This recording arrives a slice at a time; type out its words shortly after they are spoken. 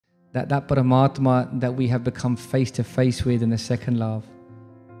that Paramatma that we have become face to face with in the second Laav,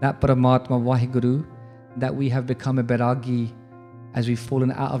 that Paramatma Vaheguru that we have become a Bairagi as we've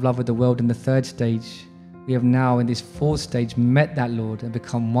fallen out of love with the world in the third stage. We have now in this fourth stage met that Lord and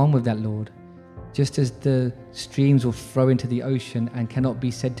become one with that Lord. Just as the streams will flow into the ocean and cannot be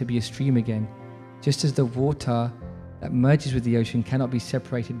said to be a stream again, just as the water that merges with the ocean cannot be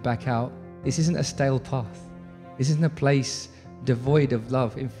separated back out, this isn't a stale path. This isn't a place devoid of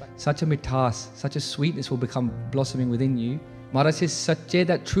love. In fact, such a mithas, such a sweetness will become blossoming within you. Maharaj says, Sache,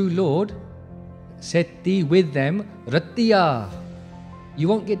 that true Lord, seti with them, ratiya. You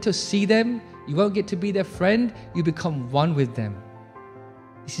won't get to see them, you won't get to be their friend, you become one with them.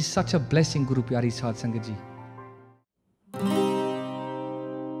 This is such a blessing, Guru Pyari Sadh Sangat Ji.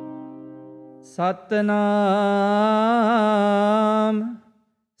 Satnam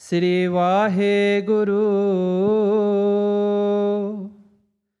Sri Vaheguru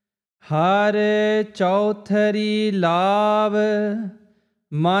Har Chauthari Laav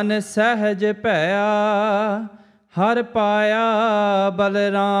Man Sahaj Paya Har Paya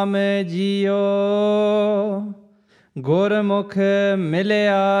Balaram Jiyo Gurmukh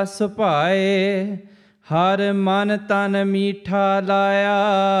Milya Supaye Har Man Tan Meetha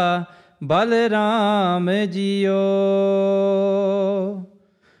Laya Balaram Jiyo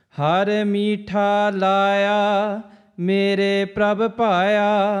Har Meetha Laya Mere Prabh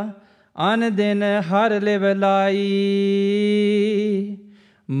Paya An Din Har Liv Lai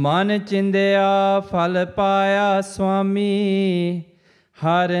Man Chindya Phal Paya Swami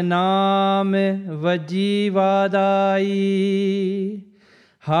Har Naam Vaji Vadai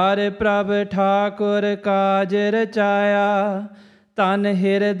Har Prabh Thakur Kaj Rachaya Tan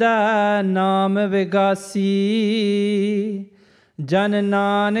Hirda Naam Vigasi Jan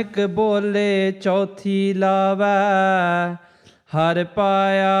Nanak Bole Chauthi Lava Har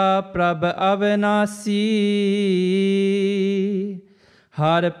Paya Prabh Avinasi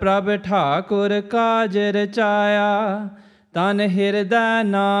Har Prabh Thakur Kaj Rachaya Tan Hirda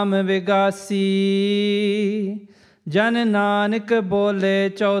Naam Vigasi Jan Nanak Bole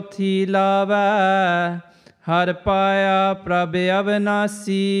Chauthi Lava Har Paya Prabh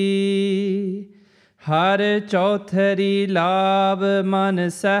Avinasi Har Chauthari Laav Man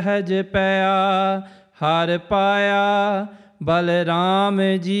Sahaj Paya Har Paya Balaram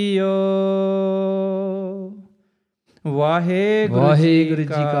Jiyo Vaheguru Ji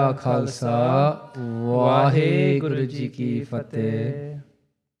Ka Khalsa Vaheguru Ji Ki Fateh.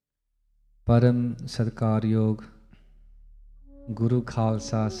 Param Sadkar Yog Guru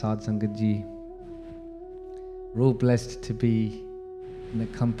Khalsa Sadh Sangat Ji, we're all blessed to be in the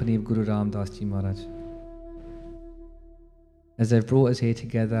company of Guru Ram Das Ji Maharaj. As they've brought us here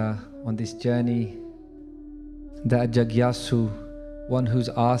together on this journey, that a Jagyasu, one whose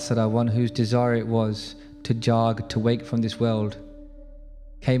asara, one whose desire it was to jag, to wake from this world,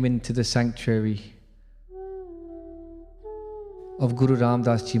 came into the sanctuary of Guru Ram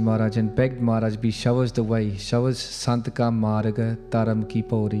Das Ji Maharaj and begged Maharaj, be show us the way, show us Sant Ka Marga Taram Ki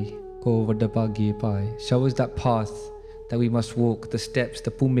Pauri Ko Vadabhagye Pai. Show us that path that we must walk, the steps,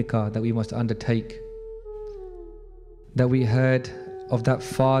 the bhumika that we must undertake. That we heard of that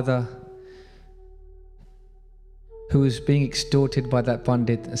father who was being extorted by that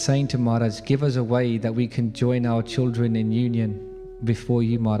Pandit, saying to Maharaj, give us a way that we can join our children in union before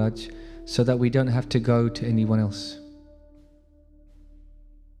you, Maharaj, so that we don't have to go to anyone else.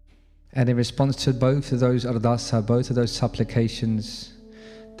 And in response to both of those ardasa, both of those supplications,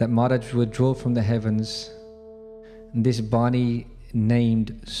 that Maharaj would draw from the heavens this Bani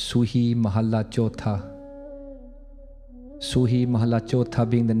named Suhi Mahalla Chotha. Suhi Mahalla Chotha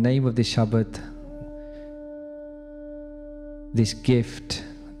being the name of this Shabad, this gift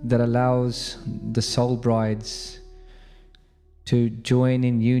that allows the soul brides to join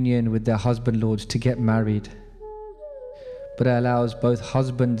in union with their husband lords to get married, but it allows both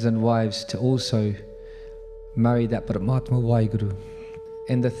husbands and wives to also marry that Paramatma Vaheguru.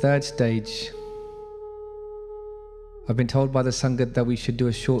 In the third stage, I've been told by the Sangat that we should do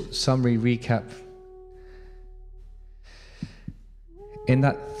a short summary recap. In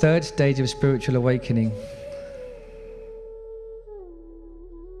that third stage of spiritual awakening,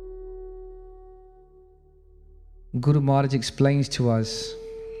 Guru Maharaj explains to us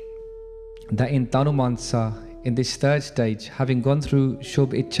that in Tanumansa, in this third stage, having gone through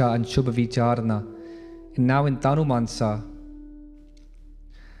Shubh Ichha and Shubh Vicharana, and now in Tanumansa,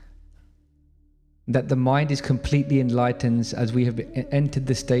 that the mind is completely enlightened as we have entered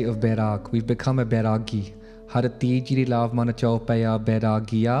the state of Bairag. We've become a Bairagi. Harati Jiri Laav Mana Chaupaya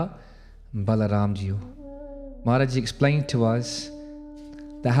Bairagiya Balaram Jiyo. Maharaj explained to us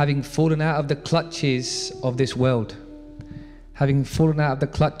that having fallen out of the clutches of this world, having fallen out of the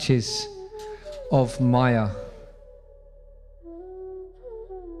clutches of Maya,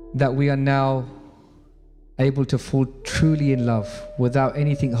 that we are now able to fall truly in love without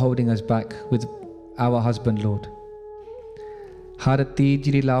anything holding us back with our husband Lord. Harati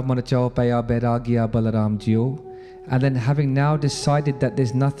jiri laav manachao paya bairagya balaram jio. And then having now decided that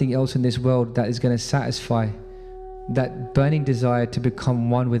there's nothing else in this world that is going to satisfy that burning desire to become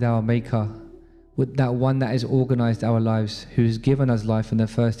one with our Maker, with that one that has organized our lives, who has given us life in the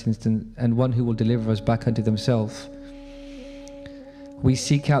first instance, and one who will deliver us back unto themselves, we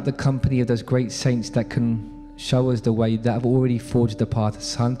seek out the company of those great saints that can show us the way, that have already forged the path.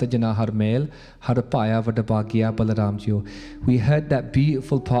 Santa Jana Har Mel, Har Paya Vadabagya Balaram Jio. We heard that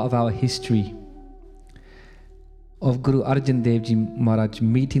beautiful part of our history of Guru Arjan Dev Ji Maharaj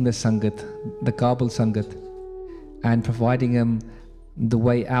meeting the Sangat, the Kabul Sangat, and providing them the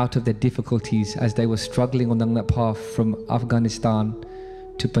way out of their difficulties as they were struggling along that path from Afghanistan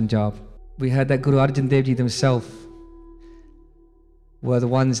to Punjab. We heard that Guru Arjan Dev Ji themselves were the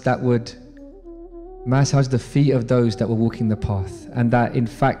ones that would massage the feet of those that were walking the path, and that in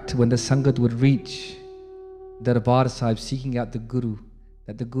fact when the Sangat would reach the Darbar Sahib seeking out the Guru,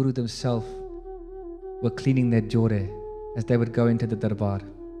 that the Guru themselves were cleaning their jore as they would go into the Darbar.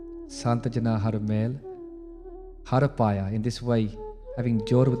 Santa Jana Har Mel, Har Paya. In this way, having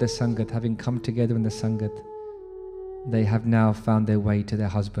jor with the Sangat, having come together in the Sangat, they have now found their way to their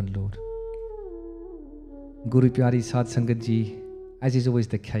husband Lord. Guru Pyari Sad Sangat Ji, as is always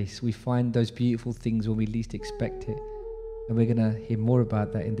the case, we find those beautiful things when we least expect it, and we're going to hear more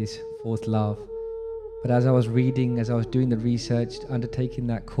about that in this fourth Laav. But as I was reading, as I was doing the research, undertaking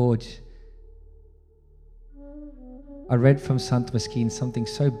that course, I read from Sant Maskeen something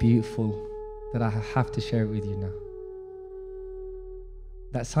so beautiful that I have to share it with you now.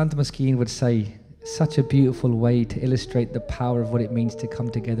 That Sant Maskeen would say such a beautiful way to illustrate the power of what it means to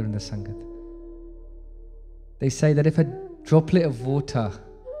come together in the Sangat. They say that if a droplet of water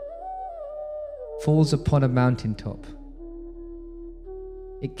falls upon a mountaintop,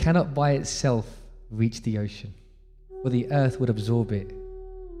 it cannot by itself reach the ocean, for the earth would absorb it,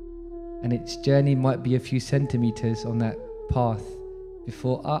 and its journey might be a few centimeters on that path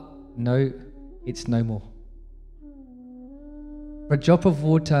before, no, it's no more. For a drop of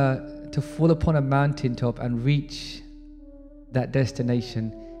water to fall upon a mountaintop and reach that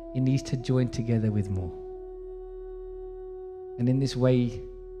destination, it needs to join together with more. And in this way,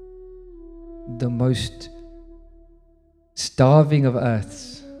 the most starving of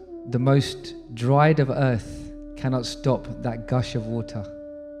earths, the most dried of earth cannot stop that gush of water,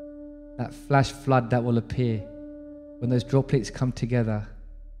 that flash flood that will appear when those droplets come together.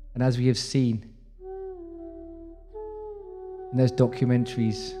 And as we have seen in those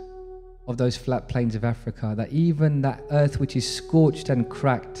documentaries of those flat plains of Africa, that even that earth which is scorched and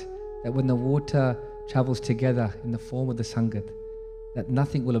cracked, that when the water travels together in the form of the Sangat, that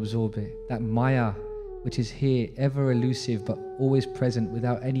nothing will absorb it. That Maya, which is here, ever elusive but always present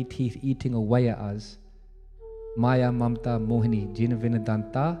without any teeth eating away at us. Maya Mamta Mohini Jin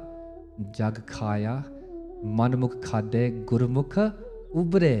Vinadanta Jag Khaya Manmukh Khade Gurmukh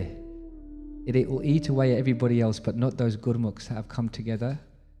Ubre. It will eat away at everybody else, but not those Gurmukhs that have come together.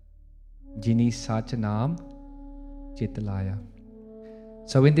 Jini Sachanam Chitalaya.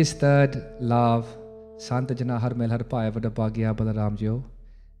 So in this third Laav, Santa Jana Har Mel Har Paya Vadabagya Balaram Jo,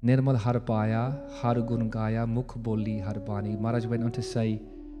 Nirmal Har Paya, Har Gun Gaya, Mukh Boli Har Bani. Maharaj went on to say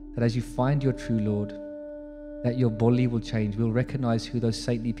that as you find your true Lord, that your boli will change. We'll recognize who those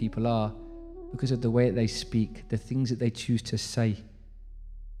saintly people are because of the way that they speak, the things that they choose to say.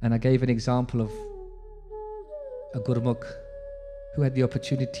 And I gave an example of a Gurmukh who had the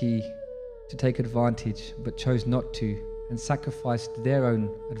opportunity to take advantage but chose not to, and sacrificed their own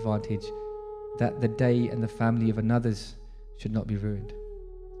advantage, that the day and the family of another's should not be ruined.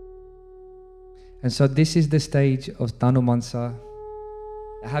 And so this is the stage of Tanu Mansa,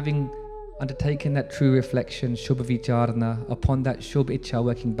 having undertaken that true reflection, Shubha Vicharana, upon that Shubh Icha,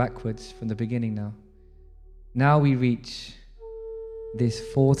 working backwards from the beginning now. Now we reach this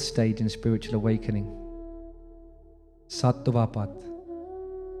fourth stage in spiritual awakening, Sattvapat.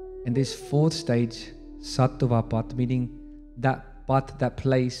 And this fourth stage, Sattvapat, meaning that path, that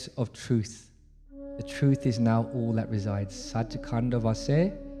place of truth. The truth is now all that resides. Satchakanda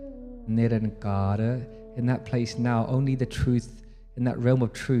Vase Nirankara. In that place now, only the truth, in that realm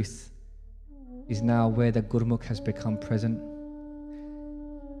of truth, is now where the Gurmukh has become present.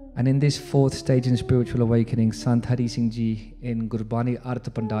 And in this fourth stage in spiritual awakening, Sant Hari Singh Ji in Gurbani Artha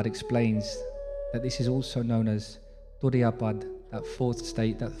Pandar explains that this is also known as Turyapad, that fourth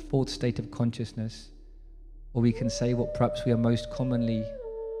state of consciousness, or we can say what perhaps we are most commonly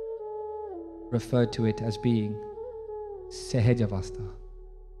referred to it as being Sahaj Avastha.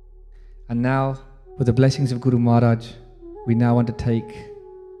 And now, with the blessings of Guru Maharaj, we now undertake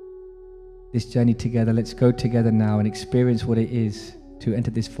this journey together. Let's go together now and experience what it is to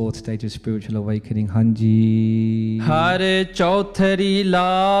enter this fourth stage of spiritual awakening. Hanji. Hare Chauthari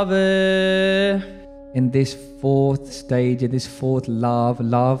Laav. In this fourth stage, in this fourth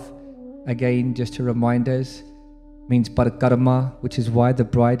Laav, again, just to remind us, means parikrama, which is why the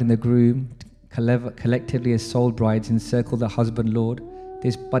bride and the groom, collectively as soul brides, encircle the husband Lord.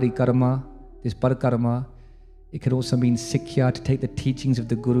 This parikrama, it can also mean Sikhya, to take the teachings of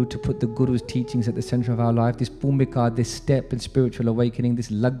the Guru, to put the Guru's teachings at the center of our life. This bhumika, this step in spiritual awakening,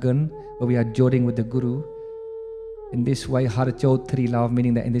 this laggan, where we are joining with the Guru. In this way, Har Chauthari Laav,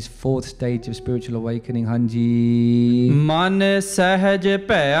 meaning that in this fourth stage of spiritual awakening, Hanji, Man Sahaj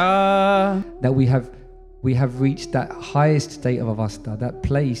Paya, that we have reached that highest state of avastha, that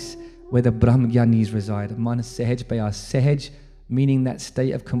place where the Brahmagyanis reside. Man Sahaj Paya, Sahaj meaning that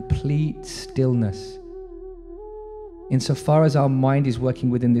state of complete stillness. Insofar as our mind is working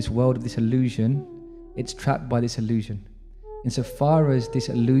within this world of this illusion, it's trapped by this illusion. Insofar as this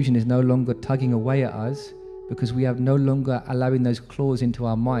illusion is no longer tugging away at us, because we have no longer allowing those claws into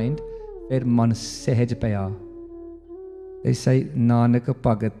our mind, fir man sahaj paya. They say, Nanak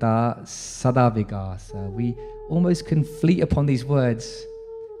Bhagata Sada Vigasa. We almost can fleet upon these words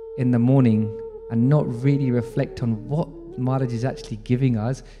in the morning and not really reflect on what Maharaj is actually giving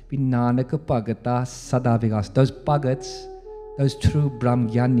us. Nanak Bhagata Sada Vigas. Those bhagats, those true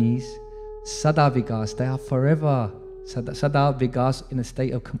Brahmgyanis, Sada Vigas, they are forever Sada Vigas, in a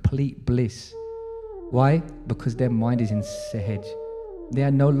state of complete bliss. Why? Because their mind is in Sahaj. They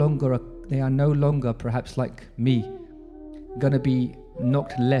are no longer perhaps like me, going to be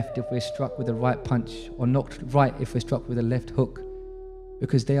knocked left if we're struck with a right punch, or knocked right if we're struck with a left hook,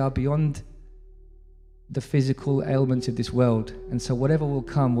 because they are beyond the physical ailments of this world. And so whatever will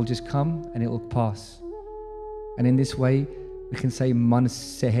just come and it will pass. And in this way, we can say man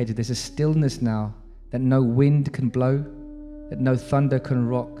sahaj. There's a stillness now that no wind can blow, that no thunder can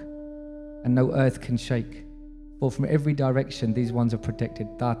rock, and no earth can shake. For from every direction, these ones are protected.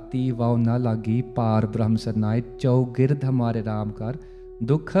 Tati vauna lagi par brahm sarnai chau gird hamare ram kar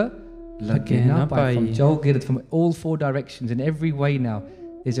dukha lage na pai. From chau gird, from all four directions, in every way now,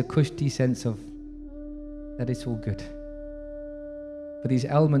 there's a kushti sense of that it's all good. But these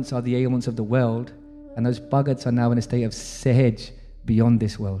ailments are the ailments of the world, and those bhagats are now in a state of sahaj, beyond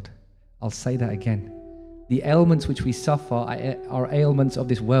this world. I'll say that again. The ailments which we suffer are ailments of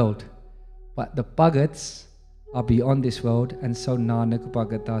this world, but the bhagats are beyond this world, and so Nanak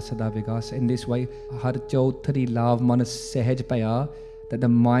Bhagata Sada Vigas. In this way, Har Chauthari Laav Manas Sahaj Paya, that the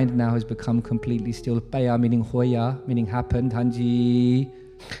mind now has become completely still. Paya meaning hoya, meaning happened. Hanji.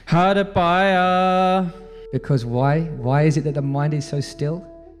 Har Paya. Because why? Why is it that the mind is so still?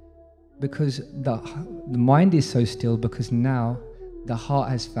 Because the mind is so still because now the heart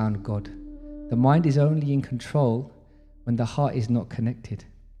has found God. The mind is only in control when the heart is not connected.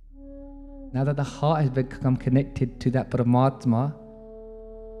 Now that the heart has become connected to that Paramatma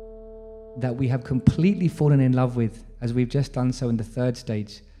that we have completely fallen in love with, as we've just done so in the third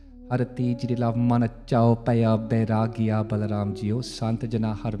stage, Harati Jirilav Mana Chao Paya Beragia Balaram Jio Santa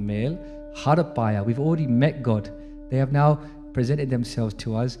Jana Harmel Harapaya. We've already met God. They have now presented themselves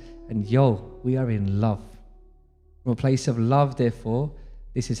to us, and we are in love. From a place of love, therefore,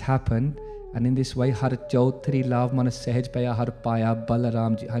 this has happened. And in this way, Har Chauthari Laav Mana Sahaj Paya Harapaya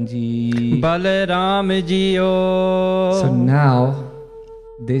Balaram Hanji. Balaram Jio. So now,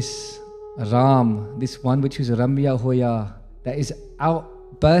 this Ram, this one which is Ramya Hoya, that is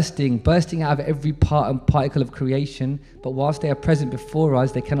bursting out of every part and particle of creation, but whilst they are present before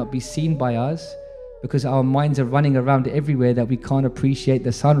us, they cannot be seen by us, because our minds are running around everywhere that we can't appreciate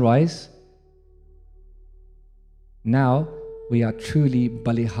the sunrise. Now we are truly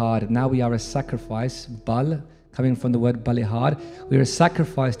balihar. Now we are a sacrifice, bal, coming from the word balihar. We are a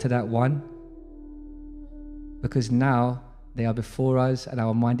sacrifice to that one, because now they are before us and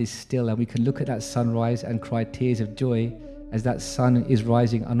our mind is still, and we can look at that sunrise and cry tears of joy as that sun is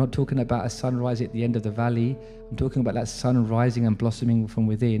rising. I'm not talking about a sunrise at the end of the valley. I'm talking about that sun rising and blossoming from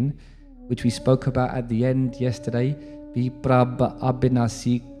within, which we spoke about at the end yesterday.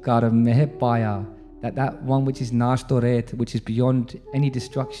 That one which is nashtoret, which is beyond any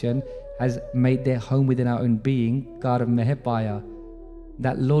destruction, has made their home within our own being.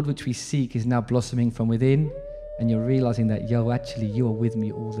 That Lord which we seek is now blossoming from within, and you're realizing that, actually, you are with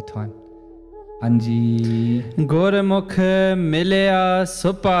me all the time. Anji. Gurmukh milya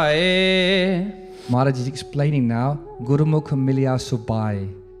supaye. Maharaj is explaining now, Gurmukh milya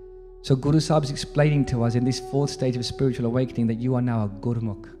subai. So Guru Sahib is explaining to us in this fourth stage of spiritual awakening that you are now a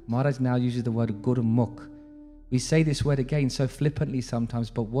Gurmukh. Maharaj now uses the word Gurmukh. We say this word again so flippantly sometimes,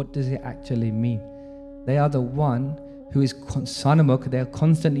 but what does it actually mean? They are the one who is Sanamukh, they are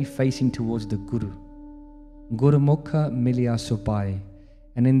constantly facing towards the Guru. Gurmukha milya subai.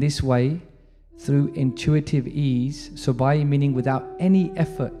 And in this way, through intuitive ease, subai meaning without any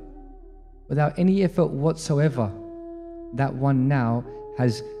effort whatsoever, that one now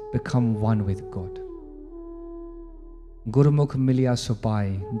has become one with God. Gurmukh milya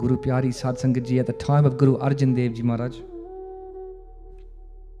subai. Guru Pyari Sad Sangat Ji, at the time of Guru Arjan Dev Ji Maharaj,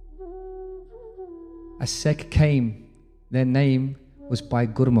 a Sikh came, their name was Bhai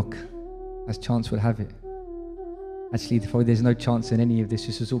Gurmukh, as chance would have it. Actually, there's no chance in any of this.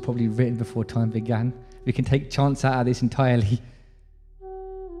 This was all probably written before time began. We can take chance out of this entirely.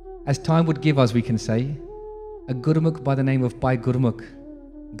 As time would give us, we can say, a Gurmukh by the name of Bhai Gurmukh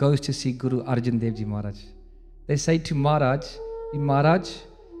goes to see Guru Arjan Dev Ji Maharaj. They say to Maharaj, Maharaj,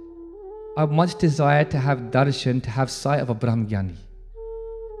 I much desire to have darshan, to have sight of a Brahmgyani.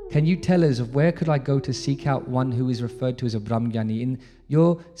 Can you tell us where could I go to seek out one who is referred to as a Brahmgyani? In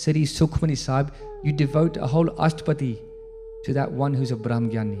your city, Sukhmani Sahib, you devote a whole Ashtapadi to that one who's a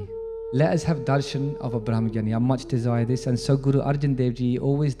Brahmgyani. Let us have darshan of a Brahmgyani. I much desire this. And so Guru Arjan Dev Ji,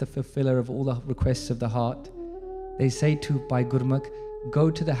 always the fulfiller of all the requests of the heart, they say to Bhai Gurmukh,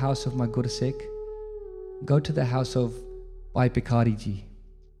 go to the house of my Guru Sikh, go to the house of Bhai Bikhari Ji.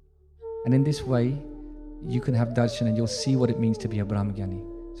 And in this way, you can have darshan and you'll see what it means to be a Brahmgyani.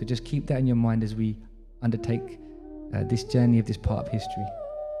 So just keep that in your mind as we undertake this journey of this part of history.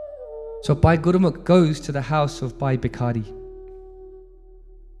 So Bhai Gurmukh goes to the house of Bhai Bikhari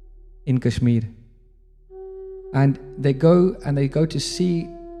in Kashmir. And they go to see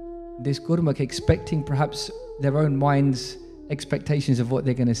this Gurmukh, expecting perhaps their own mind's expectations of what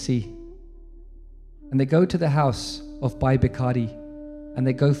they're going to see. And they go to the house of Bhai Bikhari, and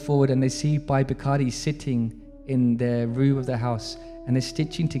they go forward and they see Bhai Bikhari sitting in their room of the house, and they're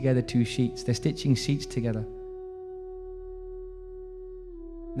stitching together two sheets. They're stitching sheets together.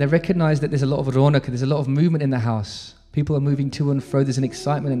 They recognize that there's a lot of raunak, there's a lot of movement in the house. People are moving to and fro, there's an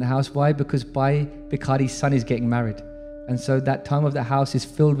excitement in the house. Why? Because Bhai Bikhari's son is getting married. And so that time of the house is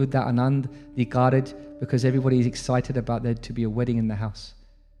filled with that Anand Karaj, because everybody is excited about there to be a wedding in the house.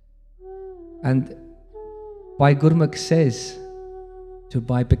 And Bhai Gurmukh says to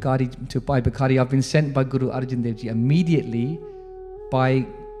Bhai Bikhari, I've been sent by Guru Arjan Dev Ji. Immediately, Bhai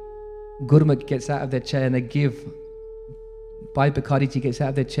Gurmukh gets out of their chair and they give, Bhai Bikhari Ji gets out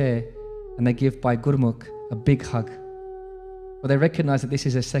of their chair and they give Bhai Gurmukh a big hug. Well, they recognize that this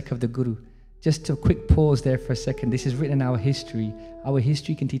is a Sikh of the Guru. Just a quick pause there for a second. This is written in our history. Our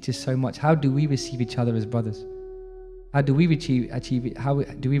history can teach us so much. How do we receive each other as brothers? How do we receive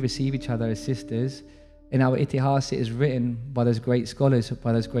each other as sisters? In our itihas, it is written by those great scholars,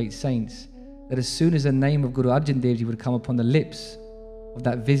 by those great saints, that as soon as the name of Guru Arjan Dev Ji would come upon the lips of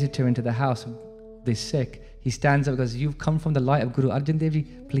that visitor into the house of this Sikh, he stands up and goes, you've come from the light of Guru Arjan Dev Ji,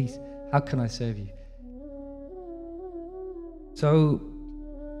 please, how can I serve you? So,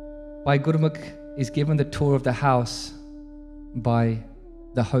 Bhai Gurmukh is given the tour of the house by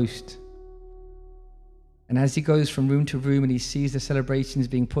the host. And as he goes from room to room and he sees the celebrations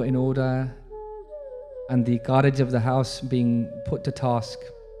being put in order and the Karaj of the house being put to task,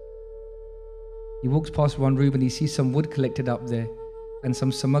 he walks past one room and he sees some wood collected up there and some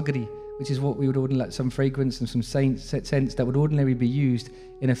samagri, which is what we would ordinarily, like some fragrance and some scents that would ordinarily be used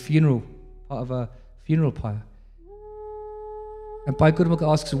in a funeral, part of a funeral pyre. And Bhai Gurmukh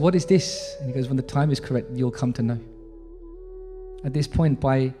asks, what is this? And he goes, when the time is correct, you'll come to know. At this point,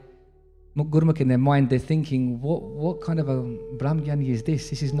 Bhai Gurmukh in their mind, they're thinking, what kind of a Brahmgyani is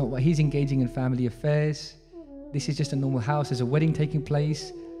this? This is not what he's engaging in family affairs. This is just a normal house. There's a wedding taking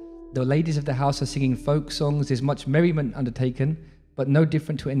place. The ladies of the house are singing folk songs. There's much merriment undertaken, but no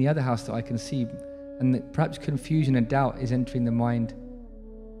different to any other house that I can see. And perhaps confusion and doubt is entering the mind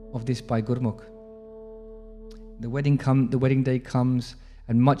of this Bhai Gurmukh. The wedding day comes,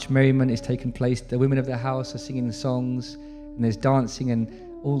 and much merriment is taking place. The women of the house are singing songs, and there's dancing, and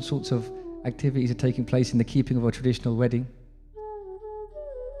all sorts of activities are taking place in the keeping of a traditional wedding.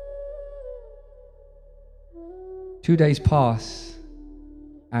 2 days pass,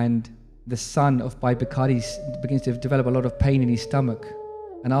 and the son of Bhai Bikhari begins to develop a lot of pain in his stomach.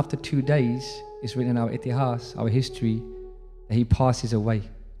 And after 2 days, it's written in our itihas, our history, that he passes away.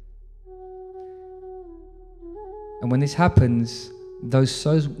 And when this happens, those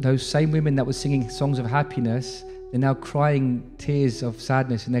same women that were singing songs of happiness, they're now crying tears of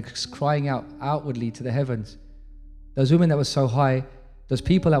sadness, and they're crying out outwardly to the heavens. Those women that were so high, those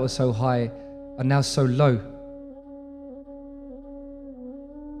people that were so high, are now so low.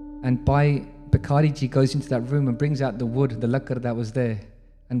 And Bikhari ji goes into that room and brings out the wood, the lakkar that was there,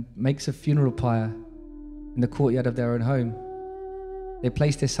 and makes a funeral pyre in the courtyard of their own home. They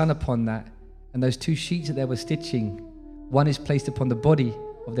placed their son upon that, and those two sheets that they were stitching, one is placed upon the body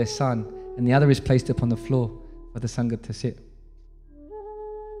of their son, and the other is placed upon the floor for the Sangat to sit.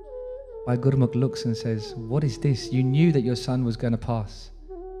 Bhai Gurmukh looks and says, "What is this? You knew that your son was going to pass.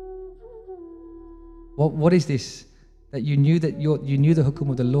 What is this? That you knew that you knew the hukum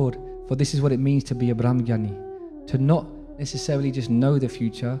of the Lord, for this is what it means to be a Brahmajnani, to not necessarily just know the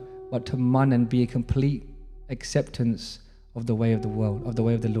future, but to man and be a complete acceptance of the way of the world, of the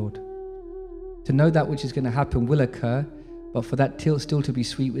way of the Lord. To know that which is going to happen will occur, but for that still to be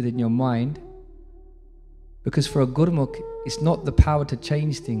sweet within your mind. Because for a Gurmukh, it's not the power to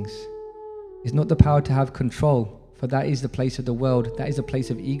change things. It's not the power to have control, for that is the place of the world. That is the place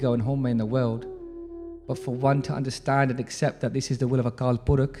of ego and home in the world. But for one to understand and accept that this is the will of Akal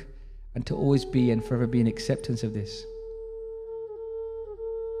Purakh, and to always be and forever be in acceptance of this.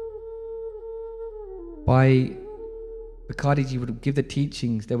 By Bikhari ji would give the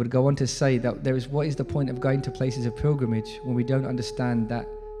teachings, they would go on to say that what is the point of going to places of pilgrimage when we don't understand that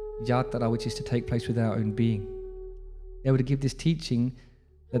yatra which is to take place within our own being. They would give this teaching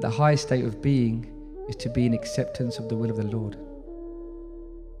that the highest state of being is to be in acceptance of the will of the Lord.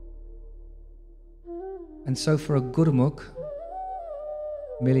 And so for a Gurmukh,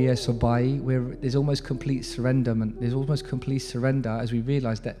 Miliya Sobai, where there's almost complete surrender, as we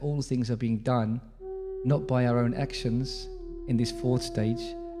realize that all things are being done not by our own actions in this fourth stage.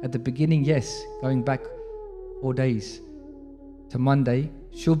 At the beginning, yes, going back 4 days to Monday,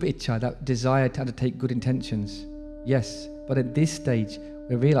 Shubh Ichha, that desire to undertake good intentions, yes. But at this stage,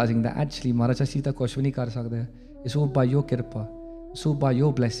 we're realizing that actually Maharaj Sita Koshwani Kar Sakda, it's all by your kirpa, it's all by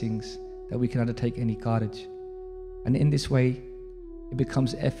your blessings that we can undertake any karaj. And in this way, it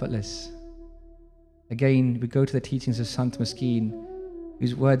becomes effortless. Again, we go to the teachings of Sant Maskeen,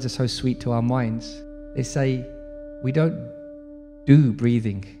 whose words are so sweet to our minds. They say, we don't do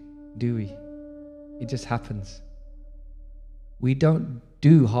breathing, do we? It just happens. We don't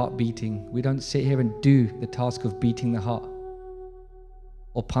do heart beating. We don't sit here and do the task of beating the heart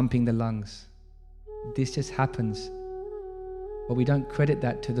or pumping the lungs. This just happens. But we don't credit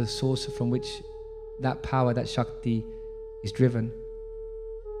that to the source from which that power, that Shakti is driven.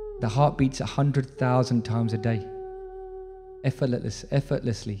 The heart beats 100,000 times a day,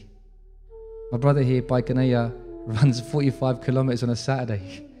 effortlessly. My brother here, Bhai Kanaya, runs 45 kilometers on a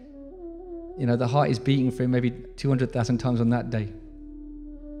Saturday. You know, the heart is beating for him maybe 200,000 times on that day.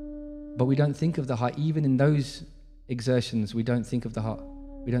 But we don't think of the heart. Even in those exertions, we don't think of the heart.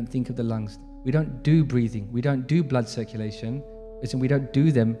 We don't think of the lungs. We don't do breathing. We don't do blood circulation. Listen, we don't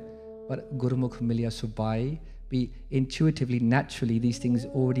do them. But Gurmukh Miliya Subai, be intuitively, naturally, these things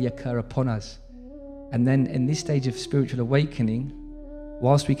already occur upon us. And then in this stage of spiritual awakening,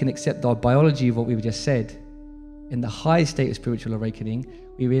 whilst we can accept our biology of what we've just said, in the highest state of spiritual awakening,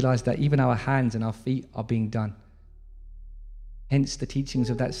 we realize that even our hands and our feet are being done. Hence the teachings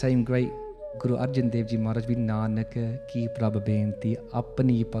of that same great Guru Arjan Dev Ji Maharaj, भी नानक की प्रभ बेनती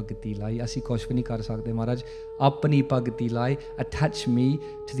अपनी भगति लाई, ਅਸੀਂ ਕੁਛ ਵੀ ਨਹੀਂ ਕਰ ਸਕਦੇ Maharaj, अपनी भगति लाई, attach me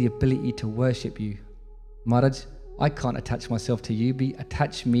to the ability to worship you. Maharaj, I can't attach myself to you, be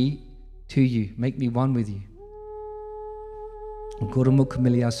attach me to you, make me one with you. Gurmukh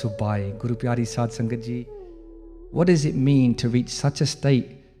Miliya Subai, Guru Pyari Sad Sangat Ji, what does it mean to reach such a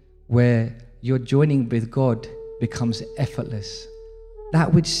state where your joining with God becomes effortless?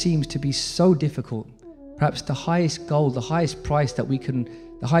 That which seems to be so difficult, perhaps the highest goal, the highest price that we can,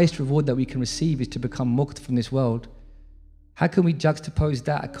 the highest reward that we can receive is to become mukt from this world. How can we juxtapose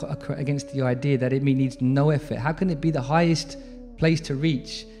that against the idea that it needs no effort? How can it be the highest place to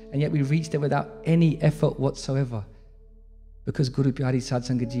reach, and yet we reach there without any effort whatsoever? Because Guru Pyari Sad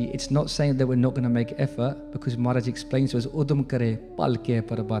Sangat Ji, it's not saying that we're not going to make effort, because Maharaj explains to us, Udam kare pal ke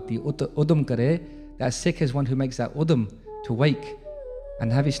parabati. Udam kare, that Sikh is one who makes that udam to wake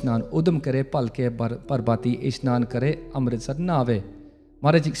and have Ishnan. Udam kare pal ke parabati, Ishnan kare amritsar nave.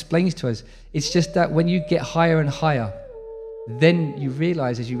 Maharaj explains to us, it's just that when you get higher and higher, then you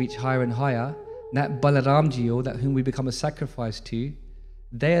realize as you reach higher and higher, that Balaram Ji, or that whom we become a sacrifice to,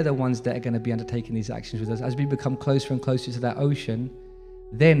 they are the ones that are going to be undertaking these actions with us. As we become closer and closer to that ocean,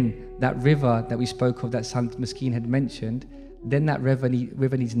 then that river that we spoke of, that Sant Maskeen had mentioned, then that river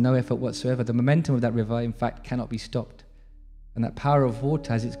needs no effort whatsoever. The momentum of that river, in fact, cannot be stopped. And that power of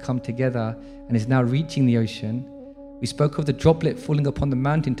water, as it's come together and is now reaching the ocean. We spoke of the droplet falling upon the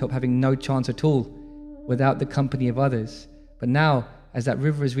mountaintop, having no chance at all without the company of others. But now, as that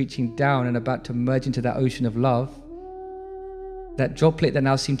river is reaching down and about to merge into that ocean of love, that droplet that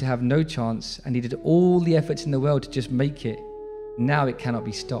now seemed to have no chance and needed all the efforts in the world to just make it, now it cannot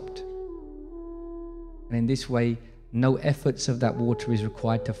be stopped. And in this way, no efforts of that water is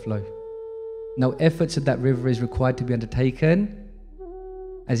required to flow. No efforts of that river is required to be undertaken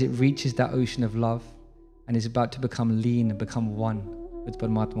as it reaches that ocean of love and is about to become lean and become one with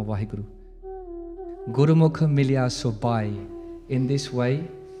Paramatma Vaheguru. Gurmukh milya so Bhai. In this way,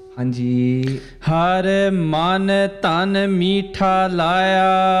 Hanji. Har man tan meetha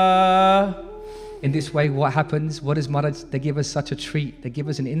laya. In this way, what happens? What is Maharaj? They give us such a treat. They give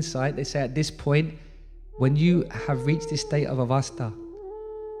us an insight. They say at this point, when you have reached this state of avastha,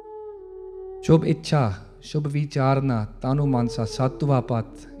 Shobh Ichha, Shobh Vicharna, Tanu Mansa,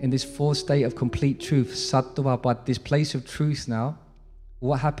 Sattvapat, in this fourth state of complete truth, Sattvapat, this place of truth now,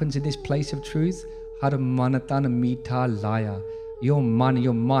 what happens in this place of truth? Har manatan meetha laya. Your man,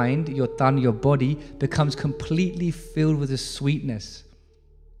 your mind, your tan, your body becomes completely filled with the sweetness.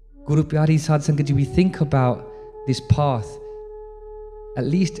 Guru Pyari Sadh Sangat Ji, we think about this path, at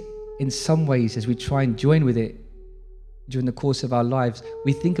least in some ways, as we try and join with it during the course of our lives,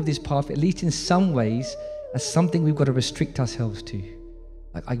 we think of this path, at least in some ways, as something we've got to restrict ourselves to.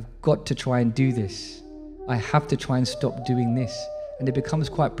 Like, I've got to try and do this. I have to try and stop doing this. And it becomes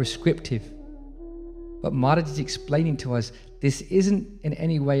quite prescriptive. But Maharaj is explaining to us, this isn't in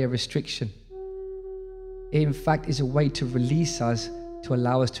any way a restriction. It in fact is a way to release us, to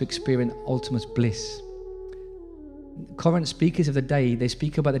allow us to experience ultimate bliss. Current speakers of the day, they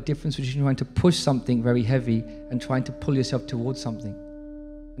speak about the difference between trying to push something very heavy and trying to pull yourself towards something.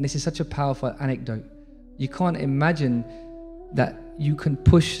 And this is such a powerful anecdote. You can't imagine that you can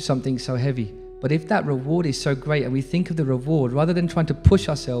push something so heavy. But if that reward is so great and we think of the reward, rather than trying to push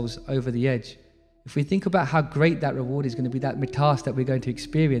ourselves over the edge, if we think about how great that reward is going to be, that mitas that we're going to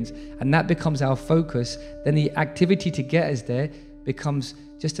experience, and that becomes our focus, then the activity to get us there becomes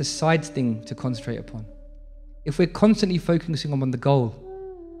just a side thing to concentrate upon. If we're constantly focusing on the goal,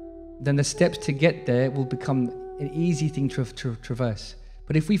 then the steps to get there will become an easy thing to traverse.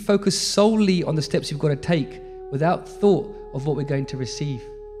 But if we focus solely on the steps we've got to take without thought of what we're going to receive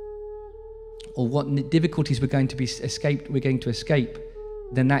or what difficulties we're going to escape,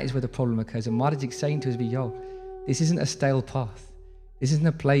 then that is where the problem occurs. And Maharaj is saying to us, yo, this isn't a stale path. This isn't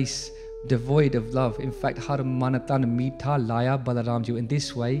a place devoid of love. In fact, har manatan meetha laya Balaramji. In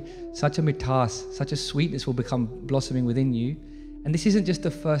this way, such a mitas, such a sweetness will become blossoming within you. And this isn't just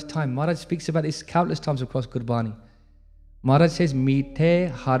the first time. Maharaj speaks about this countless times across Gurbani. Maharaj says, Meethe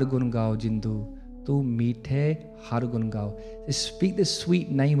har gun gao jindu. Tu meethe har gun gao. They speak the sweet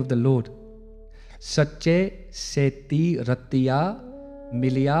name of the Lord. Sache seti ratiya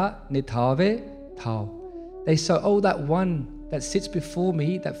milya nithave thao. They say, oh, that one that sits before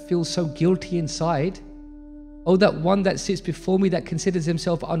me that feels so guilty inside. Oh, that one that sits before me that considers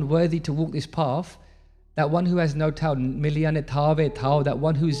himself unworthy to walk this path. That one who has no tao, milya nithave thao. That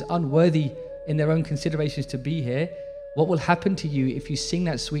one who is unworthy in their own considerations to be here. What will happen to you if you sing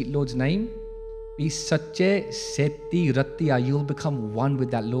that sweet Lord's name? Be sache seti ratiya. You'll become one with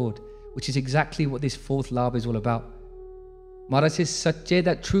that Lord, which is exactly what this fourth Laav is all about. Maharaj says, sache,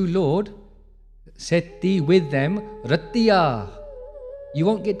 that true Lord, seti, with them, ratiya. You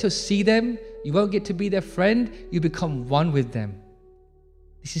won't get to see them. You won't get to be their friend. You become one with them.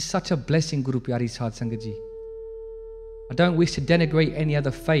 This is such a blessing, Guru Pyari Sadh Sangat Ji. I don't wish to denigrate any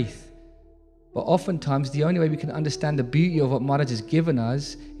other faith, but oftentimes the only way we can understand the beauty of what Maharaj has given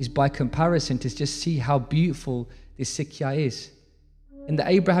us is by comparison, to just see how beautiful this Sikhya is. In the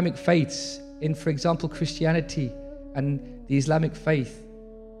Abrahamic faiths, in, for example, Christianity and the Islamic faith,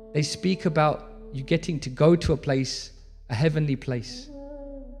 they speak about you getting to go to a place, a heavenly place.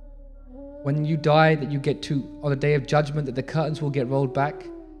 When you die, that you get to, on the day of judgment, that the curtains will get rolled back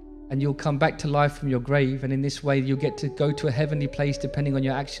and you'll come back to life from your grave. And in this way, you'll get to go to a heavenly place depending on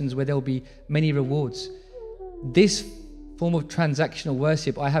your actions, where there'll be many rewards. This form of transactional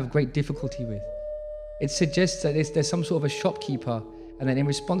worship, I have great difficulty with. It suggests that there's some sort of a shopkeeper, and then in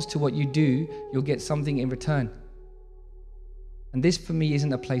response to what you do, you'll get something in return. And this for me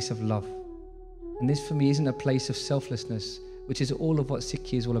isn't a place of love. And this for me isn't a place of selflessness, which is all of what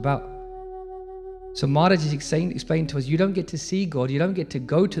Sikhi is all about. So Maharaj is explaining to us, you don't get to see God, you don't get to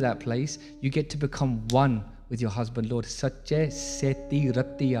go to that place, you get to become one with your husband, Lord. Sache seti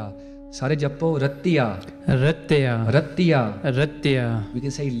ratiya. Sare japo ratiya. Ratiya. Ratiya. Ratiya. We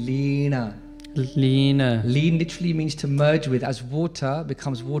can say leena. Leen. Leen literally means to merge with, as water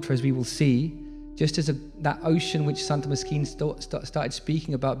becomes water, as we will see. Just as that ocean which Santa Maskeen started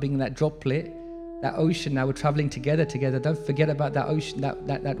speaking about being that droplet, that ocean, now we're traveling together. Don't forget about that ocean,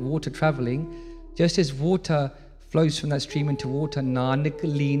 that water traveling. Just as water flows from that stream into water, Nanak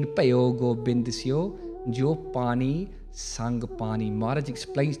leen payo gobindisyo, jo pani sang pani. Maharaj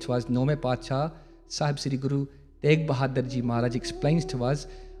explains to us, Nome Pacha, Sahib Sri Guru Tegh Bahadur Ji Maharaj explains to us,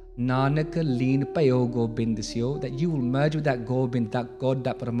 Nanak leen payo gobindisyo, that you will merge with that Gobind, that God,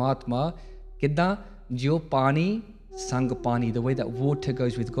 that Paramatma. Kidda jo pani sang pani, the way that water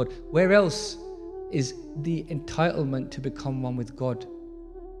goes with God. Where else is the entitlement to become one with God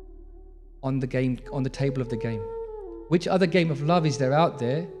on the game, on the table of the game? Which other game of love is there out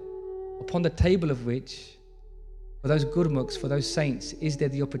there upon the table of which, for those Gurmukhs, for those saints, is there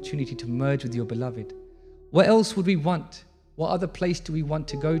the opportunity to merge with your beloved? What else would we want? What other place do we want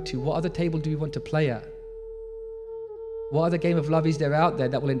to go to? What other table do we want to play at? What other game of love is there out there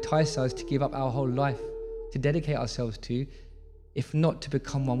that will entice us to give up our whole life, to dedicate ourselves to, if not to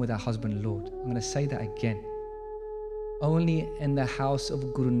become one with our husband and Lord? I'm going to say that again. Only in the house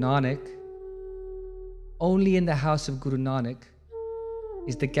of Guru Nanak, only in the house of Guru Nanak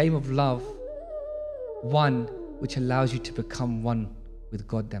is the game of love one which allows you to become one with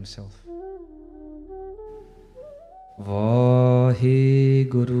God themselves. Vahe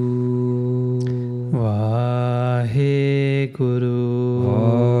Guru, Vahe Guru,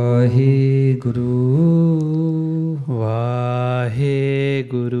 Vahe Guru, Vahe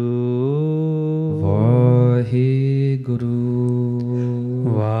Guru, Vahe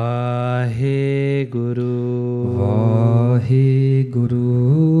Guru, Vahe Guru, Vahe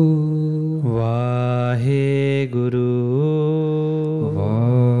Guru, Vahe Guru,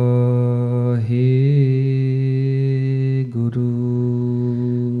 Vahe Guru,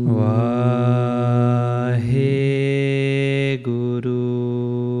 Vahe Guru.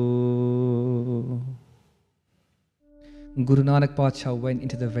 Guru Nanak Pacha went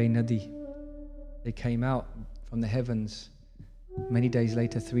into the Vai Nadi. They came out from the heavens many days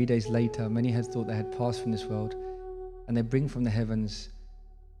later, 3 days later. Many had thought they had passed from this world, and they bring from the heavens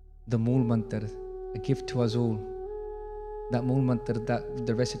the Mool Mantar, a gift to us all. That Mool Mantar, that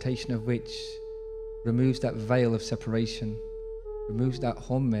the recitation of which removes that veil of separation, removes that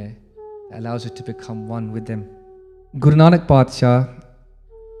homme that allows us to become one with them. Guru Nanak Pacha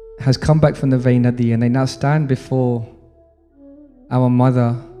has come back from the Vai Nadi, and they now stand before our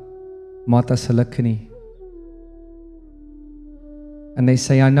mother, Mata Salakhani, and they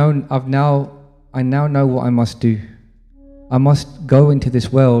say, I now know what I must do. I must go into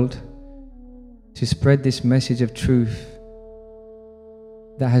this world to spread this message of truth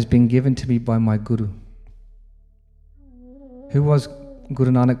that has been given to me by my Guru. Who was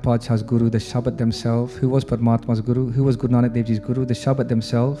Guru Nanak Pacha's Guru? The Shabad themselves. Who was Paramatma's Guru? Who was Guru Nanak Dev Ji's Guru? The Shabad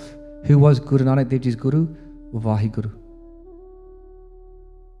themselves. Who was Guru Nanak Dev Ji's Guru? Vahe Guru.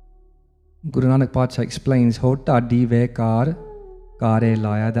 Guru Nanak Pacha explains, Hota dive kar kare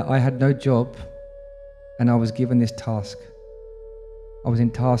laya, that I had no job and I was given this task. I was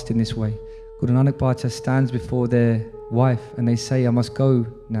tasked in this way. Guru Nanak Pacha stands before their wife and they say, I must go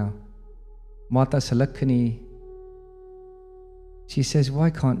now. Mata Salakhani, she says, why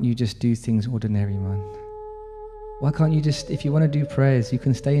can't you just do things ordinary, man? Why can't you just, if you want to do prayers, you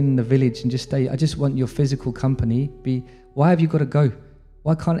can stay in the village and just stay. I just want your physical company. Why have you got to go?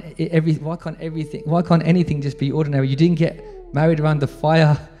 Why can't anything just be ordinary? You didn't get married around the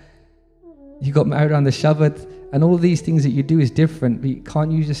fire. You got married around the Shabad, and all these things that you do is different. But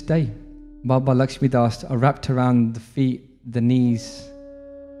can't you just stay? Baba Lakshmi Das are wrapped around the feet, the knees,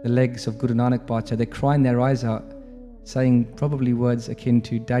 the legs of Guru Nanak Pacha. They're crying their eyes out, saying probably words akin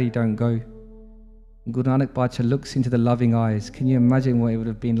to, Daddy, don't go. Guru Nanak Pacha looks into the loving eyes. Can you imagine what it would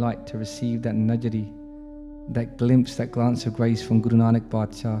have been like to receive that najari, that glimpse, that glance of grace from Guru Nanak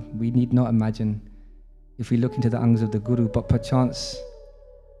Pacha? We need not imagine if we look into the angs of the Guru, but perchance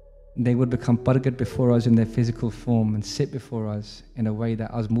they would become pargat before us in their physical form and sit before us in a way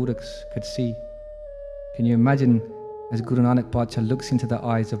that us muraks could see. Can you imagine as Guru Nanak Pacha looks into the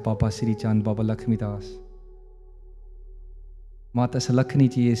eyes of Baba Siri Chand, Baba Lakshmi Das? Mata Salakhani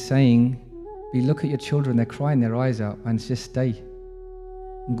ji is saying, we look at your children, they're crying their eyes out, and just stay.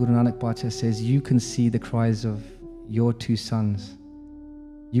 Guru Nanak Pacha says, you can see the cries of your two sons.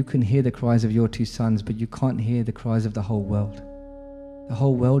 You can hear the cries of your two sons, but you can't hear the cries of the whole world. The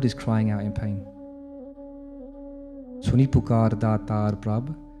whole world is crying out in pain. Suni pukar daatar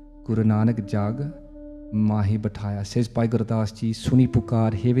prabh, Guru Nanak jag mahi bathaya. Says Bhai Gurdas ji, Suni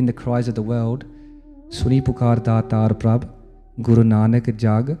pukar, hearing the cries of the world. Suni pukar daatar prabh, Guru Nanak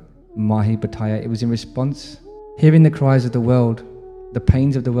jag Mahi Bataya. It was in response, hearing the cries of the world, the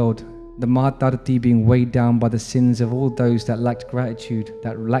pains of the world, the Mahatarti being weighed down by the sins of all those that lacked gratitude,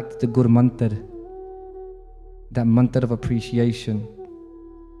 that lacked the Gur Mantar, that mantra of appreciation.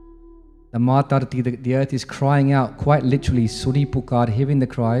 The Mahatarti, the earth is crying out, quite literally, Suri Pukar, hearing the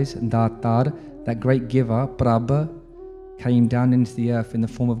cries, Datar, that great giver, Prabha, came down into the earth in the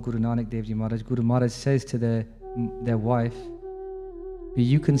form of Guru Nanak Dev Ji Maharaj. Guru Maharaj says to their wife,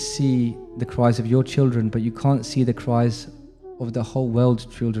 you can see the cries of your children, but you can't see the cries of the whole world's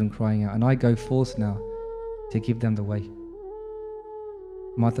children crying out. And I go forth now to give them the way.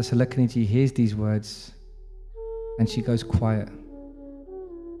 Mata Salakaniji hears these words and she goes quiet.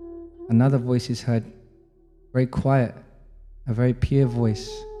 Another voice is heard, very quiet, a very pure voice.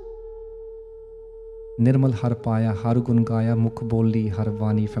 Nirmal har paya, harugun gaya, mukh boli har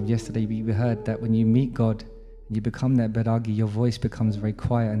vani. From yesterday we heard that when you meet God, you become that Bairagi, your voice becomes very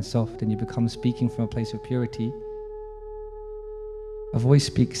quiet and soft and you become speaking from a place of purity. A voice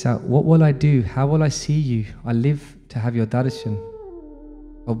speaks out, what will I do? How will I see you? I live to have your darshan.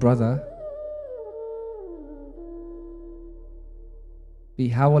 Oh brother,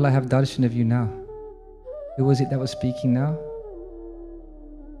 how will I have darshan of you now? Who was it that was speaking now?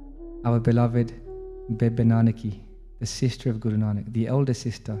 Our beloved Bebe Nanaki, the sister of Guru Nanak, the elder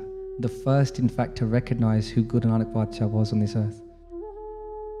sister, the first in fact to recognize who Guru Nanak Badshah was on this earth.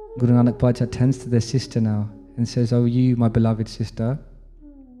 Guru Nanak Badshah turns to their sister now and says, oh you, my beloved sister,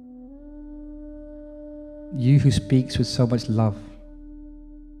 you who speaks with so much love,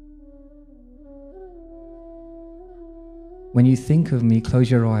 when you think of me,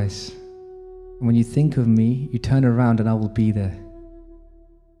 close your eyes. And when you think of me, you turn around and I will be there.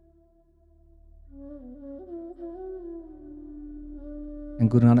 And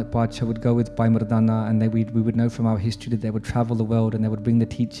Guru Nanak Badshah would go with Bhai Mardana, and we would know from our history that they would travel the world and they would bring the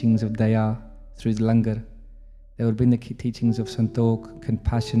teachings of Daya through the Langar. They would bring the teachings of Santokh,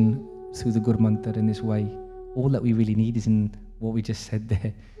 compassion through the Gur Mantar in this way. All that we really need is in what we just said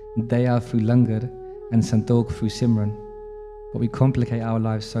there. Daya through Langar and Santokh through Simran. But we complicate our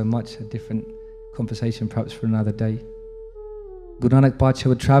lives so much, a different conversation perhaps for another day. Guru Nanak Badshah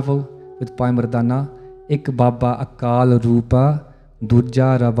would travel with Bhai Mardana, Ik Baba Akal Rupa,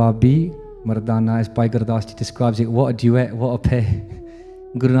 Durja Rababi Mardana, as Bhai Gurdas Ji describes it. What a duet, what a pair.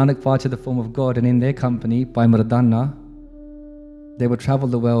 Guru Nanak Badshah, the form of God, and in their company, Bhai Mardana, they would travel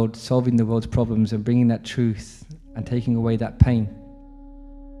the world, solving the world's problems and bringing that truth and taking away that pain.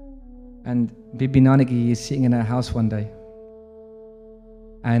 And Bibi Nanaki is sitting in her house one day,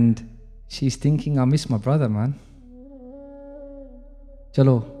 and she's thinking, I miss my brother, man.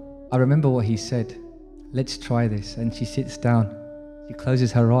 Chalo, I remember what he said. Let's try this. And she sits down. She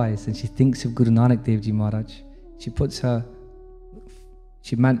closes her eyes and she thinks of Guru Nanak Dev Ji Maharaj. She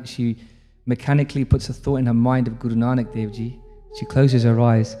mechanically puts a thought in her mind of Guru Nanak Dev Ji. She closes her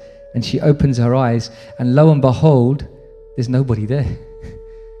eyes and she opens her eyes, and lo and behold, there's nobody there.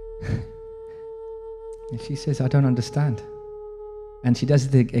 And she says, I don't understand. And she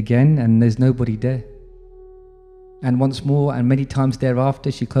does it again, and there's nobody there. And once more, and many times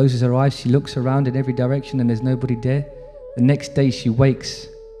thereafter, she closes her eyes, she looks around in every direction, and there's nobody there. The next day she wakes,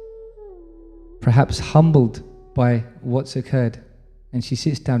 perhaps humbled by what's occurred, and she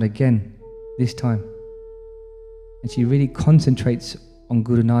sits down again, this time. And she really concentrates on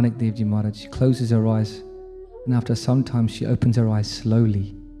Guru Nanak Dev Ji Maharaj. She closes her eyes, and after some time she opens her eyes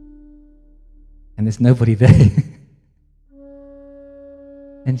slowly, and there's nobody there.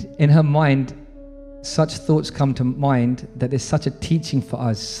 And in her mind, such thoughts come to mind that there's such a teaching for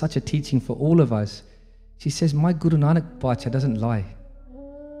us, such a teaching for all of us. She says, my Guru Nanak Badshah doesn't lie.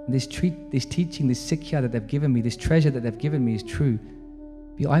 This teaching, this Sikhya that they've given me, this treasure that they've given me is true.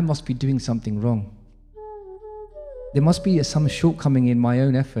 But I must be doing something wrong. There must be some shortcoming in my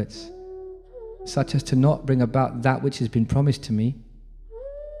own efforts, such as to not bring about that which has been promised to me.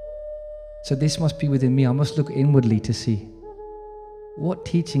 So this must be within me. I must look inwardly to see. What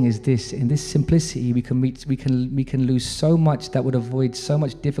teaching is this? In this simplicity, we can lose so much that would avoid so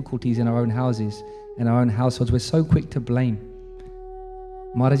much difficulties in our own houses and our own households. We're so quick to blame.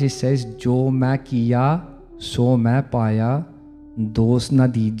 Maharaj says, "Jo main kiya, so main paya, dos na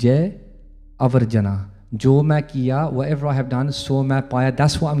dije avarjana." Jo main kiya, whatever I have done, so main paya.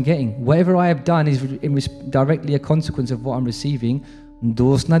 That's what I'm getting. Whatever I have done is directly a consequence of what I'm receiving.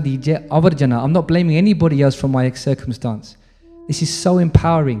 Dos na dije avarjana. I'm not blaming anybody else for my circumstance. This is so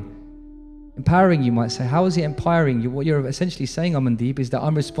empowering. Empowering, you might say. How is it empowering? What you're essentially saying, Amandeep, is that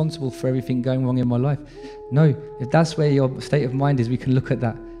I'm responsible for everything going wrong in my life. No, if that's where your state of mind is, we can look at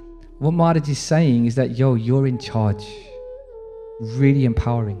that. What Maharaj is saying is that, you're in charge. Really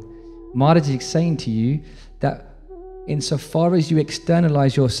empowering. Maharaj is saying to you that insofar as you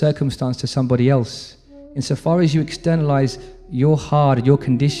externalize your circumstance to somebody else, insofar as you externalize your heart, your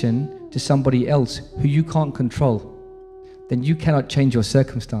condition to somebody else who you can't control, then you cannot change your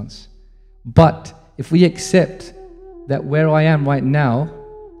circumstance. But if we accept that where I am right now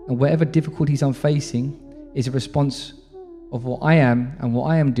and whatever difficulties I'm facing is a response of what I am and what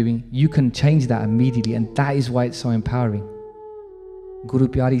I am doing, you can change that immediately, and that is why it's so empowering. Guru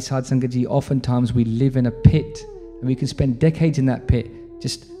Pyari Sadh Sangat Ji, oftentimes we live in a pit and we can spend decades in that pit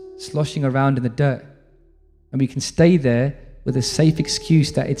just sloshing around in the dirt, and we can stay there with a safe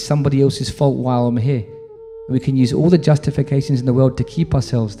excuse that it's somebody else's fault while I'm here, and we can use all the justifications in the world to keep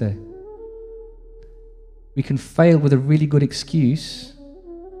ourselves there. We can fail with a really good excuse,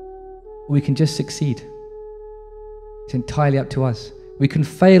 or we can just succeed. It's entirely up to us. We can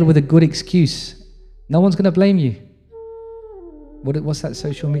fail with a good excuse. No one's going to blame you. What's that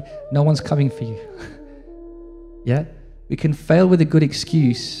social media? No one's coming for you. Yeah? We can fail with a good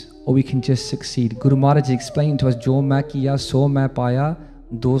excuse, or we can just succeed. Guru Maharaj explained to us, Jo main kiya, so main paya,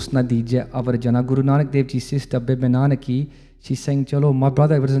 dost na dijiye avar jana. Guru Nanak Dev Ji's sister, Bibi Nanaki, she's saying, Chalo, my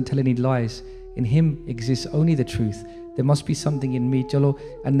brother doesn't tell any lies. In him exists only the truth. There must be something in me, Chalo.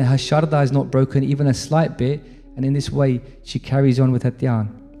 And her Sharda is not broken, even a slight bit. And in this way, she carries on with her dhyan.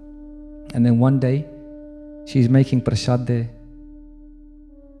 And then one day, she's making prasad there.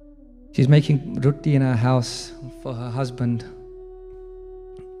 She's making rutti in her house for her husband,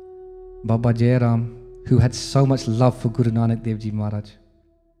 Baba Jairam, who had so much love for Guru Nanak Dev Ji Maharaj.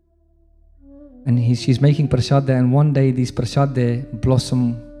 And she's making prasad there, and one day these prasad there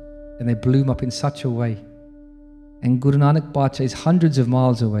blossom and they bloom up in such a way. And Guru Nanak Pacha is hundreds of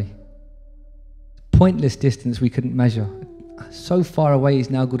miles away. Pointless distance we couldn't measure. So far away is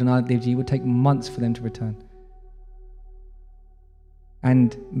now Guru Nanak Dev Ji, it would take months for them to return.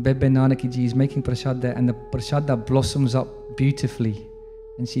 And Bebe Nanaki Ji is making prasad there, and the prasad blossoms up beautifully.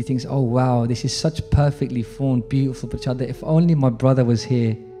 And she thinks, oh wow, this is such perfectly formed, beautiful prasad. If only my brother was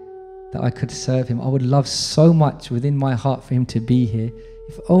here, that I could serve him. I would love so much within my heart for him to be here.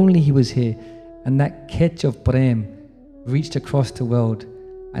 If only he was here. And that ketch of prem reached across the world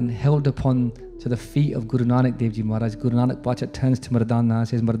and held upon to the feet of Guru Nanak Dev Ji Maharaj. Guru Nanak Pacha turns to Mardana and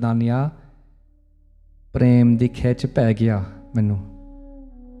says, Mardaniya, prem di kech pੈ gaya mainu.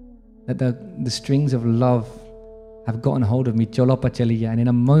 That the strings of love have gotten hold of me, cholo pa chaliya. And in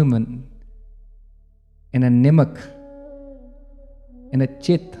a moment, in a nimak, in a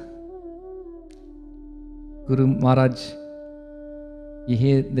chit, Guru Maharaj, you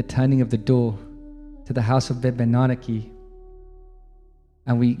hear the turning of the door to the house of Bebe Nanaki.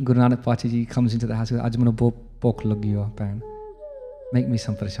 And Guru Nanak Pacha Ji comes into the house and says, Aj mano bhok lagi ho bhai. Make me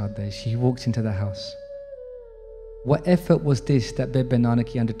some prasad there. She walks into the house. What effort was this that Bebe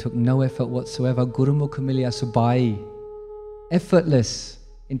Nanaki undertook? No effort whatsoever. Gurmukh miliya subai. Effortless,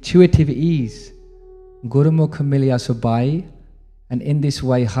 intuitive ease. Gurmukh miliya subai. And in this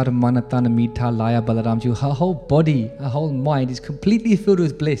way, har manatan meetha laya Balaram Ji. Her whole body, her whole mind is completely filled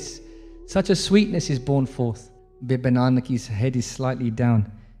with bliss. Such a sweetness is born forth. Bebe Nanaki's head is slightly down.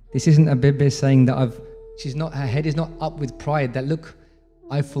 This isn't a Bebe saying that her head is not up with pride that look,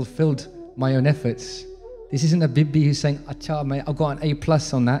 I fulfilled my own efforts. This isn't a Bibi who's saying, Acha, I've got an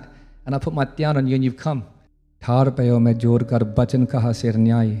A+ on that, and I put my dhyan on you and you've come. Thar payo mein jor kar bachan kaha sir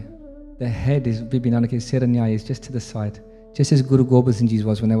nyai. The head is Bibi Nanaki's sir nyai is just to the side. Just as Guru Gobind Singh Ji's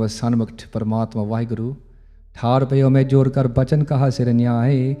was when they were Sanmukh to Paramatma Vaheguru. Thar payo mein jor kar bachan kaha sir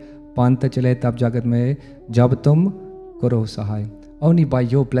nyai. Pant chale tab jagat mein jab tum karo sahai. Only by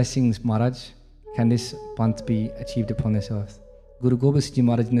your blessings, Maharaj, can this pant be achieved upon this earth. Guru Gobind Singh Ji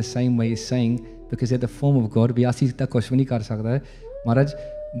Maharaj in the same way is saying, because they're the form of God, Maharaj,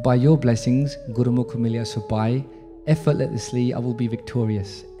 by your blessings, Gurmukh miliya subai, effortlessly I will be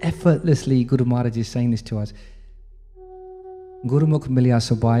victorious. Effortlessly, Guru Maharaj is saying this to us. Gurmukh miliya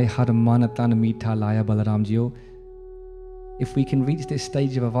subai, har manatan meetha laya Balaram Jiyo. If we can reach this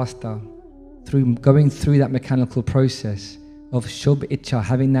stage of avastha, through going through that mechanical process of Shubh Icha,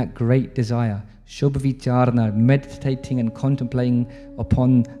 having that great desire, Shubh Vicharna, meditating and contemplating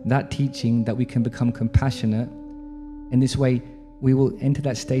upon that teaching, that we can become compassionate. In this way, we will enter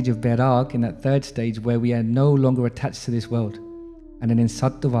that stage of Bairag, in that third stage where we are no longer attached to this world. And then in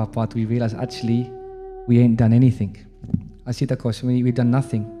Sattva path, we realize actually we ain't done anything. Asita Koswami, we've done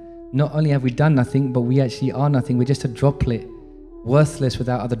nothing. Not only have we done nothing, but we actually are nothing. We're just a droplet, worthless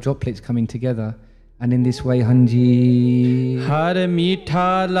without other droplets coming together. And in this way, Hanji. Har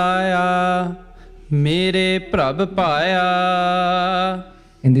meetha laya, mere prabh paya.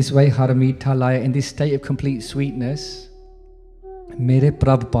 In this way, Har meetha laya, in this state of complete sweetness, Mere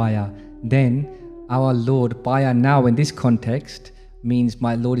Prabh Paya. Then our Lord, Paya now in this context, means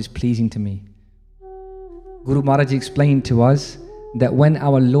my Lord is pleasing to me. Guru Maharaj explained to us that when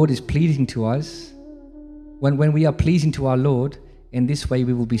our Lord is pleasing to us, when we are pleasing to our Lord, in this way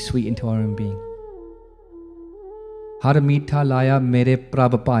we will be sweet into our own being. Har meetha laya mere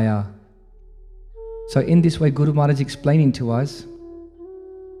prabh paya. So in this way, Guru Maharaj is explaining to us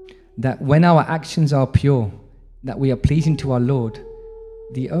that when our actions are pure, that we are pleasing to our Lord,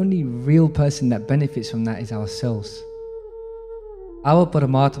 the only real person that benefits from that is ourselves. Our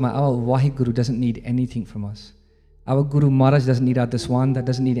Paramatma, our Vaheguru doesn't need anything from us. Our Guru Maharaj doesn't need our Daswanda,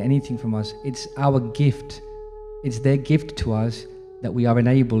 doesn't need anything from us. It's our gift. It's their gift to us that we are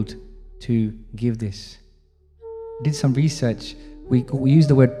enabled to give this. Did some research. We use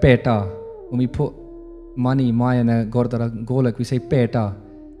the word peta. When we put money, Maya, and a Gurdwara Golak, we say peta.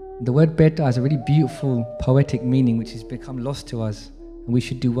 The word peta has a really beautiful poetic meaning which has become lost to us, and we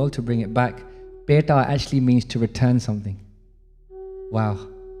should do well to bring it back. Peta actually means to return something. Wow.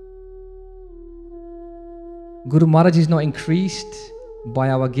 Guru Maharaj is not increased by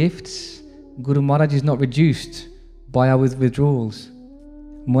our gifts. Guru Maharaj is not reduced by our withdrawals.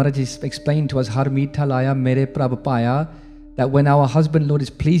 Maharaj is explained to us, Har meetha laya mere prabh paya, that when our husband Lord is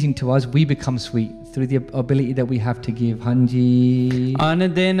pleasing to us, we become sweet through the ability that we have to give. Hanji.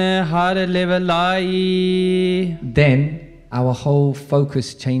 Anandin har levelai. Then our whole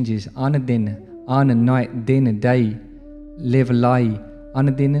focus changes. Anandin, Anand, night, din, day, levelai.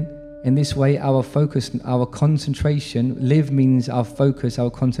 Anandin. In this way, our focus, our concentration, live means our focus,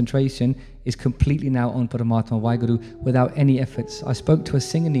 our concentration is completely now on Paramatma Vaheguru without any efforts. I spoke to a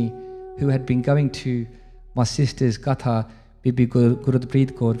Singhani who had been going to my sister's Katha, Bibi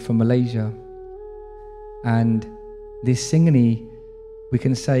Gurudpreet Kaur from Malaysia. And this Singhani, we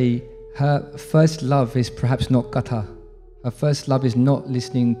can say her first love is perhaps not Katha. Her first love is not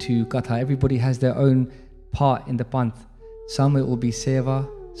listening to Katha. Everybody has their own part in the Panth. Some it will be Seva,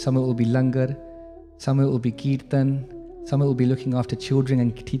 some it will be Langar, some it will be Kirtan, some it will be looking after children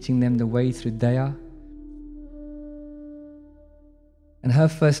and teaching them the way through Daya. And her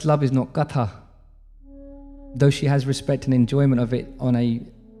first love is not Katha. Though she has respect and enjoyment of it on a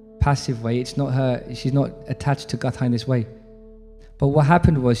passive way, it's not her, she's not attached to Katha in this way. But what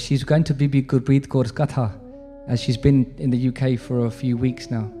happened was she's going to Bibi Gurpreet Kaur's Katha, as she's been in the UK for a few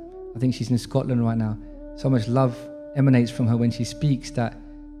weeks now. I think she's in Scotland right now. So much love emanates from her when she speaks that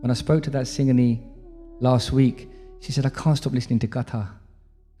when I spoke to that Singhani last week, she said, I can't stop listening to Katha.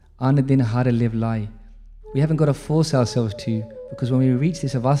 Anandin hare live lie. We haven't got to force ourselves to, because when we reach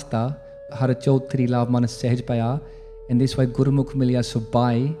this avastha, hara chautri Laav manas sehaj paya, in this way Gurmukh milya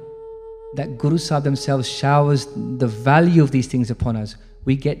subai, that Guru Sahib themselves showers the value of these things upon us.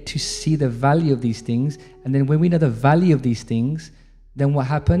 We get to see the value of these things, and then when we know the value of these things, then what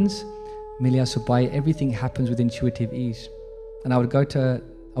happens? Milya subai, everything happens with intuitive ease. And I would go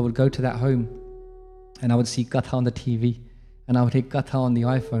to that home, and I would see Katha on the TV, and I would hear Katha on the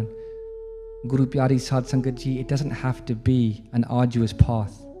iPhone. Guru Pyari Sadh Sangat Ji, it doesn't have to be an arduous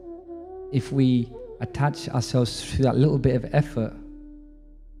path. If we attach ourselves to that little bit of effort,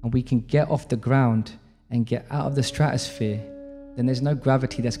 and we can get off the ground and get out of the stratosphere, then there's no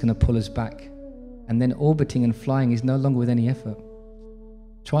gravity that's going to pull us back. And then orbiting and flying is no longer with any effort.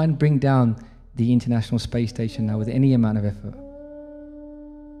 Try and bring down the International Space Station now with any amount of effort.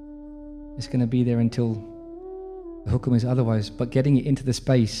 It's going to be there until the hukum is otherwise. But getting it into the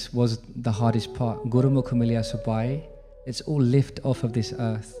space was the hardest part. Gurmukh milya subai. Let's all lift off of this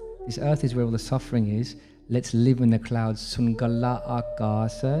earth. This earth is where all the suffering is. Let's live in the clouds. Sungalla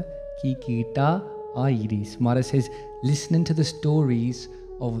akasa ki kita airis. Maharaj says, listening to the stories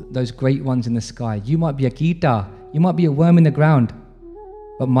of those great ones in the sky. You might be a kita. You might be a worm in the ground.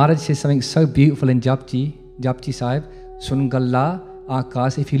 But Maharaj says something so beautiful in Japji Sahib. Sungalla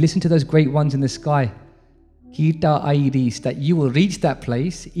akas. If you listen to those great ones in the sky, kita airis, that you will reach that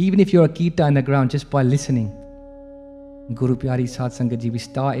place, even if you're a kita in the ground, just by listening. Guru Pyari Sadh Sangat Ji, we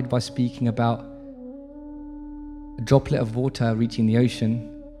started by speaking about a droplet of water reaching the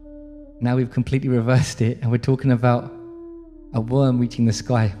ocean. Now we've completely reversed it, and we're talking about a worm reaching the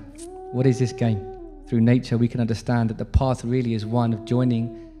sky. What is this game? Through nature, we can understand that the path really is one of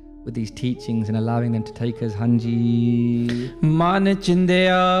joining with these teachings and allowing them to take us. Hanji. Man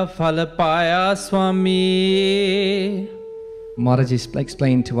chindaya phal paya swami. Maharaj is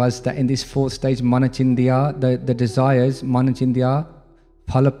explained to us that in this fourth stage, Manachindya, the desires, Manachindya,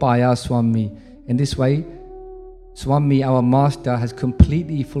 Phalapaya Swami. In this way, Swami, our master, has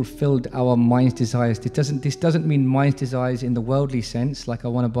completely fulfilled our mind's desires. This doesn't mean mind's desires in the worldly sense, like I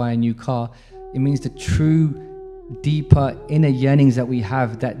want to buy a new car. It means the true deeper inner yearnings that we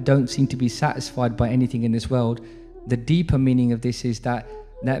have that don't seem to be satisfied by anything in this world, the deeper meaning of this is that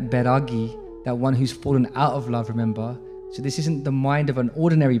bairagi, that one who's fallen out of love, remember. So this isn't the mind of an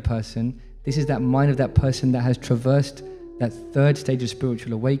ordinary person. This is that mind of that person that has traversed that third stage of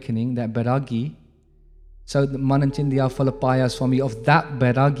spiritual awakening, that bairagi. So the Mananchindya Falapaya Swami, of that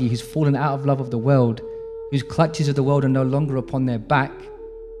bairagi who's fallen out of love of the world, whose clutches of the world are no longer upon their back,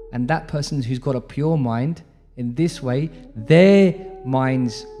 and that person who's got a pure mind, in this way, their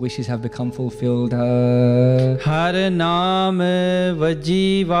mind's wishes have become fulfilled. Har naam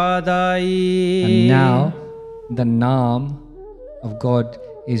vaji vadai. And now, the Naam of God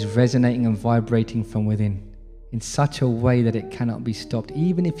is resonating and vibrating from within in such a way that it cannot be stopped.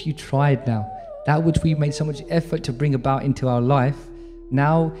 Even if you tried now, that which we made so much effort to bring about into our life,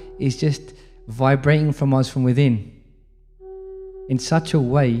 now is just vibrating from us from within in such a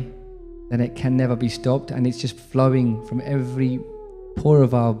way that it can never be stopped, and it's just flowing from every pore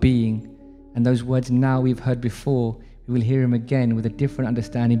of our being. And those words now we've heard before, we will hear them again with a different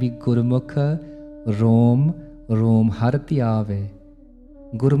understanding. Be Gurmukh Rom Rom Harati Ave.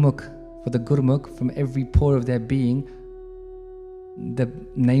 Gurmukh, for the Gurmukh, from every pore of their being, the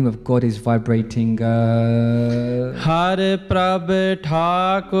name of God is vibrating. Har Prab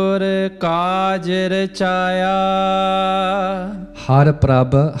Thakur Kaj Rachaya. Har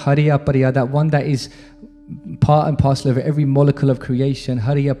Prab, Hariya Pariya, that one that is part and parcel of every molecule of creation.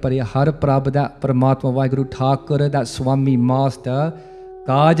 Hariya Pariya, Har Prab, that Paramatma Vaheguru Thakur, that Swami Master,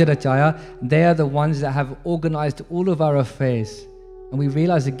 Kaj Rachaya, they are the ones that have organized all of our affairs. And we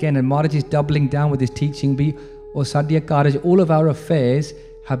realize again, and Maharaj is doubling down with his teaching, or Sadhya Karaj, all of our affairs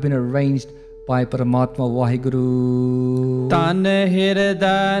have been arranged by Paramatma Vaheguru. Tan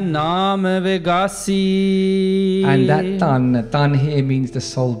Hirda Naam Vigasi. And that Tan here means the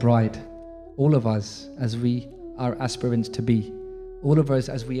soul bride. All of us, as we are aspirants to be, all of us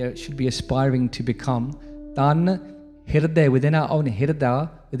as we should be aspiring to become, Tan Hirda, within our own Hirda,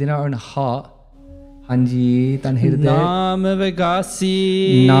 within our own heart, Hanji, Tan Hirda. Naam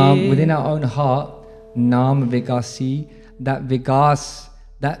Vigasi. Naam, within our own heart, Naam Vigasi, that Vigas,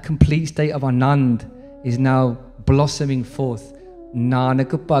 that complete state of Anand is now blossoming forth.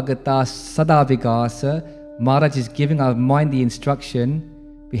 Nanak Bhagata Sada Vigasa. Maharaj is giving our mind the instruction.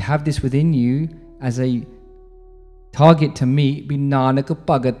 We have this within you as a target to meet. Be Nanak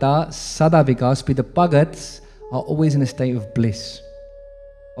Bhagata Sada Vigas. Be the Bhagats are always in a state of bliss.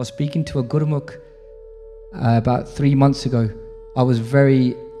 I was speaking to a Gurmukh about 3 months ago. I was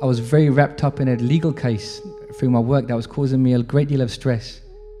very wrapped up in a legal case through my work that was causing me a great deal of stress.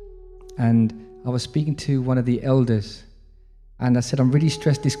 And I was speaking to one of the elders, and I said, I'm really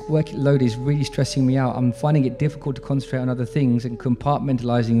stressed. This workload is really stressing me out. I'm finding it difficult to concentrate on other things, and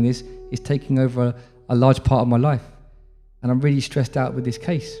compartmentalizing this is taking over a large part of my life. And I'm really stressed out with this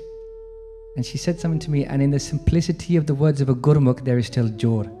case. And she said something to me, and in the simplicity of the words of a Gurmukh, there is still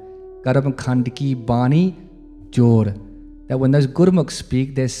jor. Laavan Di Baani, jor. That when those Gurmukhs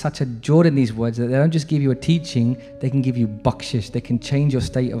speak, there's such a jor in these words that they don't just give you a teaching, they can give you bakshish, they can change your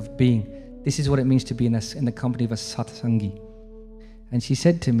state of being. This is what it means to be in the company of a satsangi. And she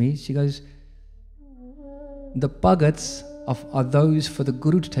said to me, she goes, the bhagats are those for the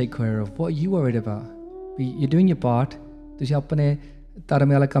Guru to take care of. What are you worried about? You're doing your part. Tusi apne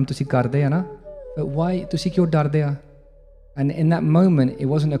dharm wala kam tusi karde hai na? But why tusi kyo darde ha? And in that moment, it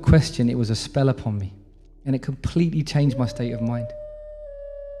wasn't a question, it was a spell upon me. And it completely changed my state of mind.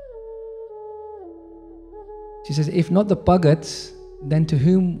 She says, if not the bhagats, then to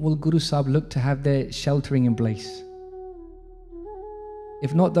whom will Guru Sahib look to have their sheltering embrace?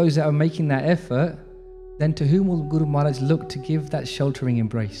 If not those that are making that effort, then to whom will Guru Maharaj look to give that sheltering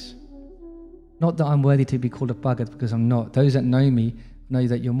embrace? Not that I'm worthy to be called a bhagat, because I'm not. Those that know me know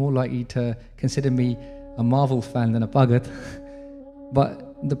that you're more likely to consider me a Marvel fan than a bhagat.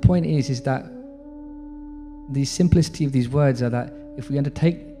 But the point is that the simplicity of these words are that if we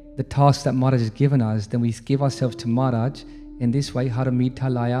undertake the task that Maharaj has given us, then we give ourselves to Maharaj in this way, Har Mitha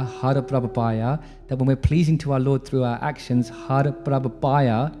Laya, Har Prabhapaya, that when we're pleasing to our Lord through our actions, Har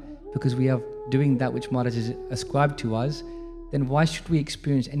Prabhapaya, because we are doing that which Maharaj has ascribed to us, then why should we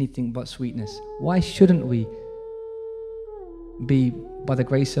experience anything but sweetness? Why shouldn't we be, by the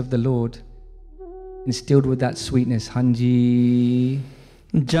grace of the Lord, instilled with that sweetness? Hanji.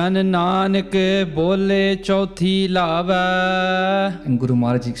 Jan Nanak bole chauthi lava. And Guru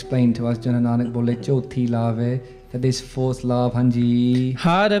Maharaj explained to us, Jan Nanak bole chauthi lava, that this fourth love, Hanji,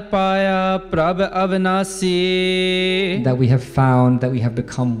 Har paya prab avinasi. that we have found, that we have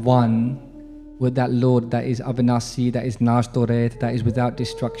become one with that Lord that is avinasi, that is nashtoret, that is without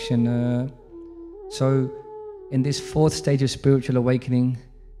destruction. So In this fourth stage of spiritual awakening,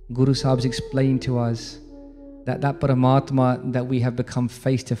 Guru Sahib's explained to us that Paramatma that we have become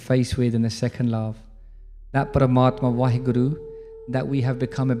face to face with in the second Laav, that Paramatma Vaheguru that we have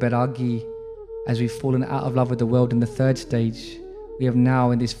become a Bairagi as we've fallen out of love with the world in the third stage, we have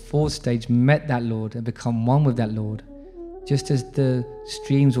now in this fourth stage met that Lord and become one with that Lord. Just as the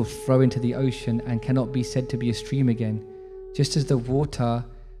streams will flow into the ocean and cannot be said to be a stream again, just as the water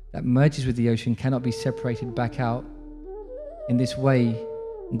that merges with the ocean cannot be separated back out, in this way,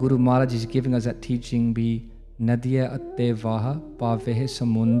 Guru Maharaj is giving us that teaching, be Nadiya atte vaha pavehe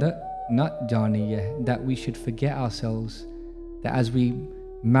samunda nat janiye, that we should forget ourselves, that as we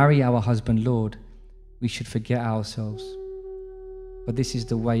marry our husband Lord, we should forget ourselves. But this is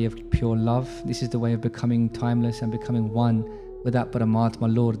the way of pure love. This is the way of becoming timeless and becoming one with that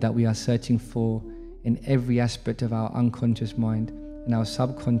Paramatma Lord that we are searching for in every aspect of our unconscious mind, in our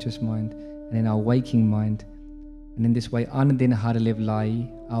subconscious mind, and in our waking mind. And in this way, Anandin Haralev Lai,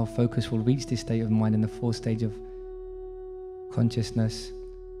 our focus will reach this state of mind in the fourth stage of consciousness,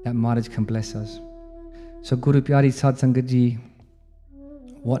 that Maharaj can bless us. So Guru Pyari Sad Sangat Ji,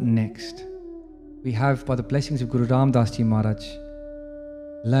 what next? We have, by the blessings of Guru Ram Das Ji Maharaj,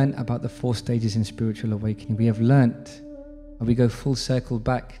 learned about the four stages in spiritual awakening. We have learnt, and we go full circle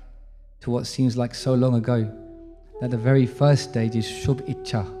back to what seems like so long ago, that the very first stage is Shubh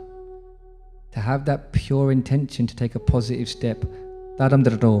Ichha, to have that pure intention to take a positive step, Taram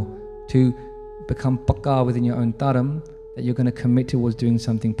Daro, to become Pakka within your own Taram, that you're going to commit towards doing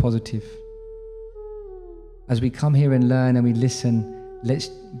something positive. As we come here and learn and we listen, let's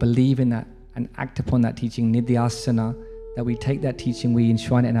believe in that and act upon that teaching, Nidhyasana, that we take that teaching, we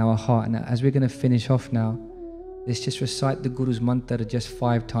enshrine it in our heart. And as we're going to finish off now, let's just recite the Guru's mantra just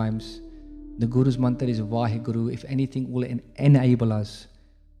 5 times. The Guru's mantra is Vaheguru. If anything will enable us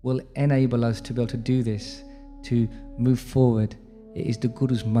to be able to do this, to move forward, it is the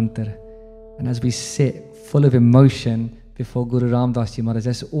Guru's mantra. And as we sit full of emotion before Guru Ram Das Ji Maharaj,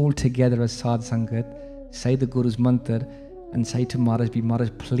 let's all together as Sadh Sangat say the Guru's mantra and say to Maharaj, Maharaj,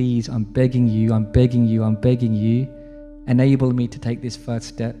 please, I'm begging you, enable me to take this first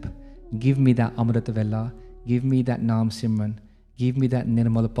step. Give me that Amrit Vela, give me that Naam Simran, give me that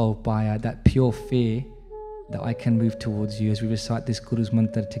Nirmal Paupaya, that pure fear, that I can move towards you. As we recite this Guru's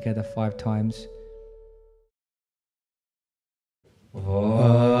mantra together 5 times.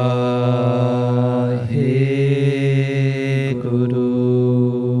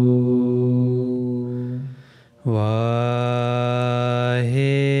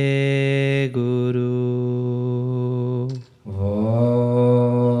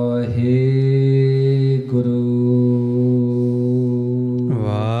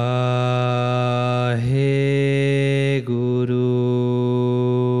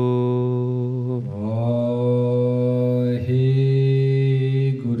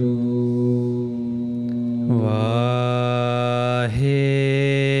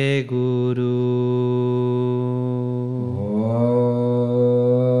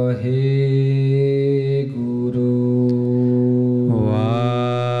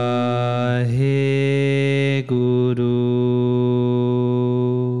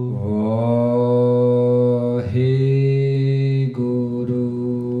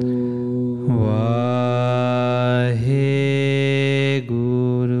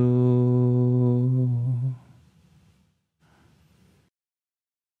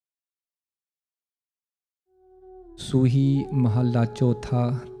 Suhi Mahalla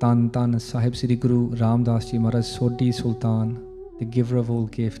Chotha, Tan Tan Sahib Sri Guru Ram Das Ji Maharaj Sodhi Sultan, the giver of all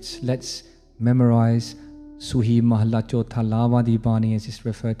gifts. Let's memorize Suhi Mahalla Chotha, Laavan Di Baani as it's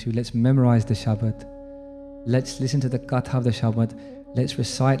referred to. Let's memorize the Shabad. Let's listen to the Katha of the Shabad. Let's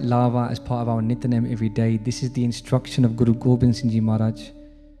recite Lava as part of our Nityanem every day. This is the instruction of Guru Gobind Singh Ji Maharaj.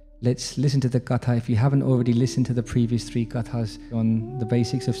 Let's listen to the Katha. If you haven't already listened to the previous 3 Kathas on the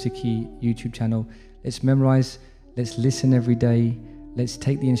Basics of Sikhi YouTube channel, let's memorize. Let's listen every day. Let's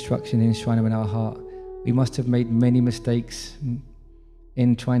take the instruction and enshrine them in our heart. We must have made many mistakes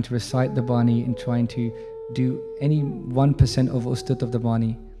in trying to recite the Bani, in trying to do any 1% of Ustat of the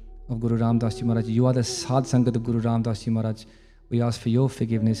Bani of Guru Ram Das Ji Maharaj. You are the Sadh Sangat of Guru Ram Das Ji Maharaj. We ask for your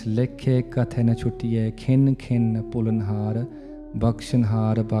forgiveness. Lekhe kathe na chutiye, khin khin pulanhar,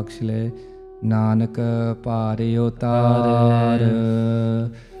 bakshanhar bakshle, nanak pare utar.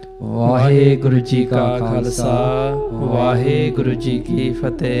 Waheguru ji ਕਾ ਖਾਲਸਾ ਵਾਹਿਗੁਰੂ ਜੀ ਕੀ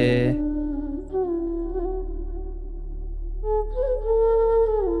ਫਤਿਹ।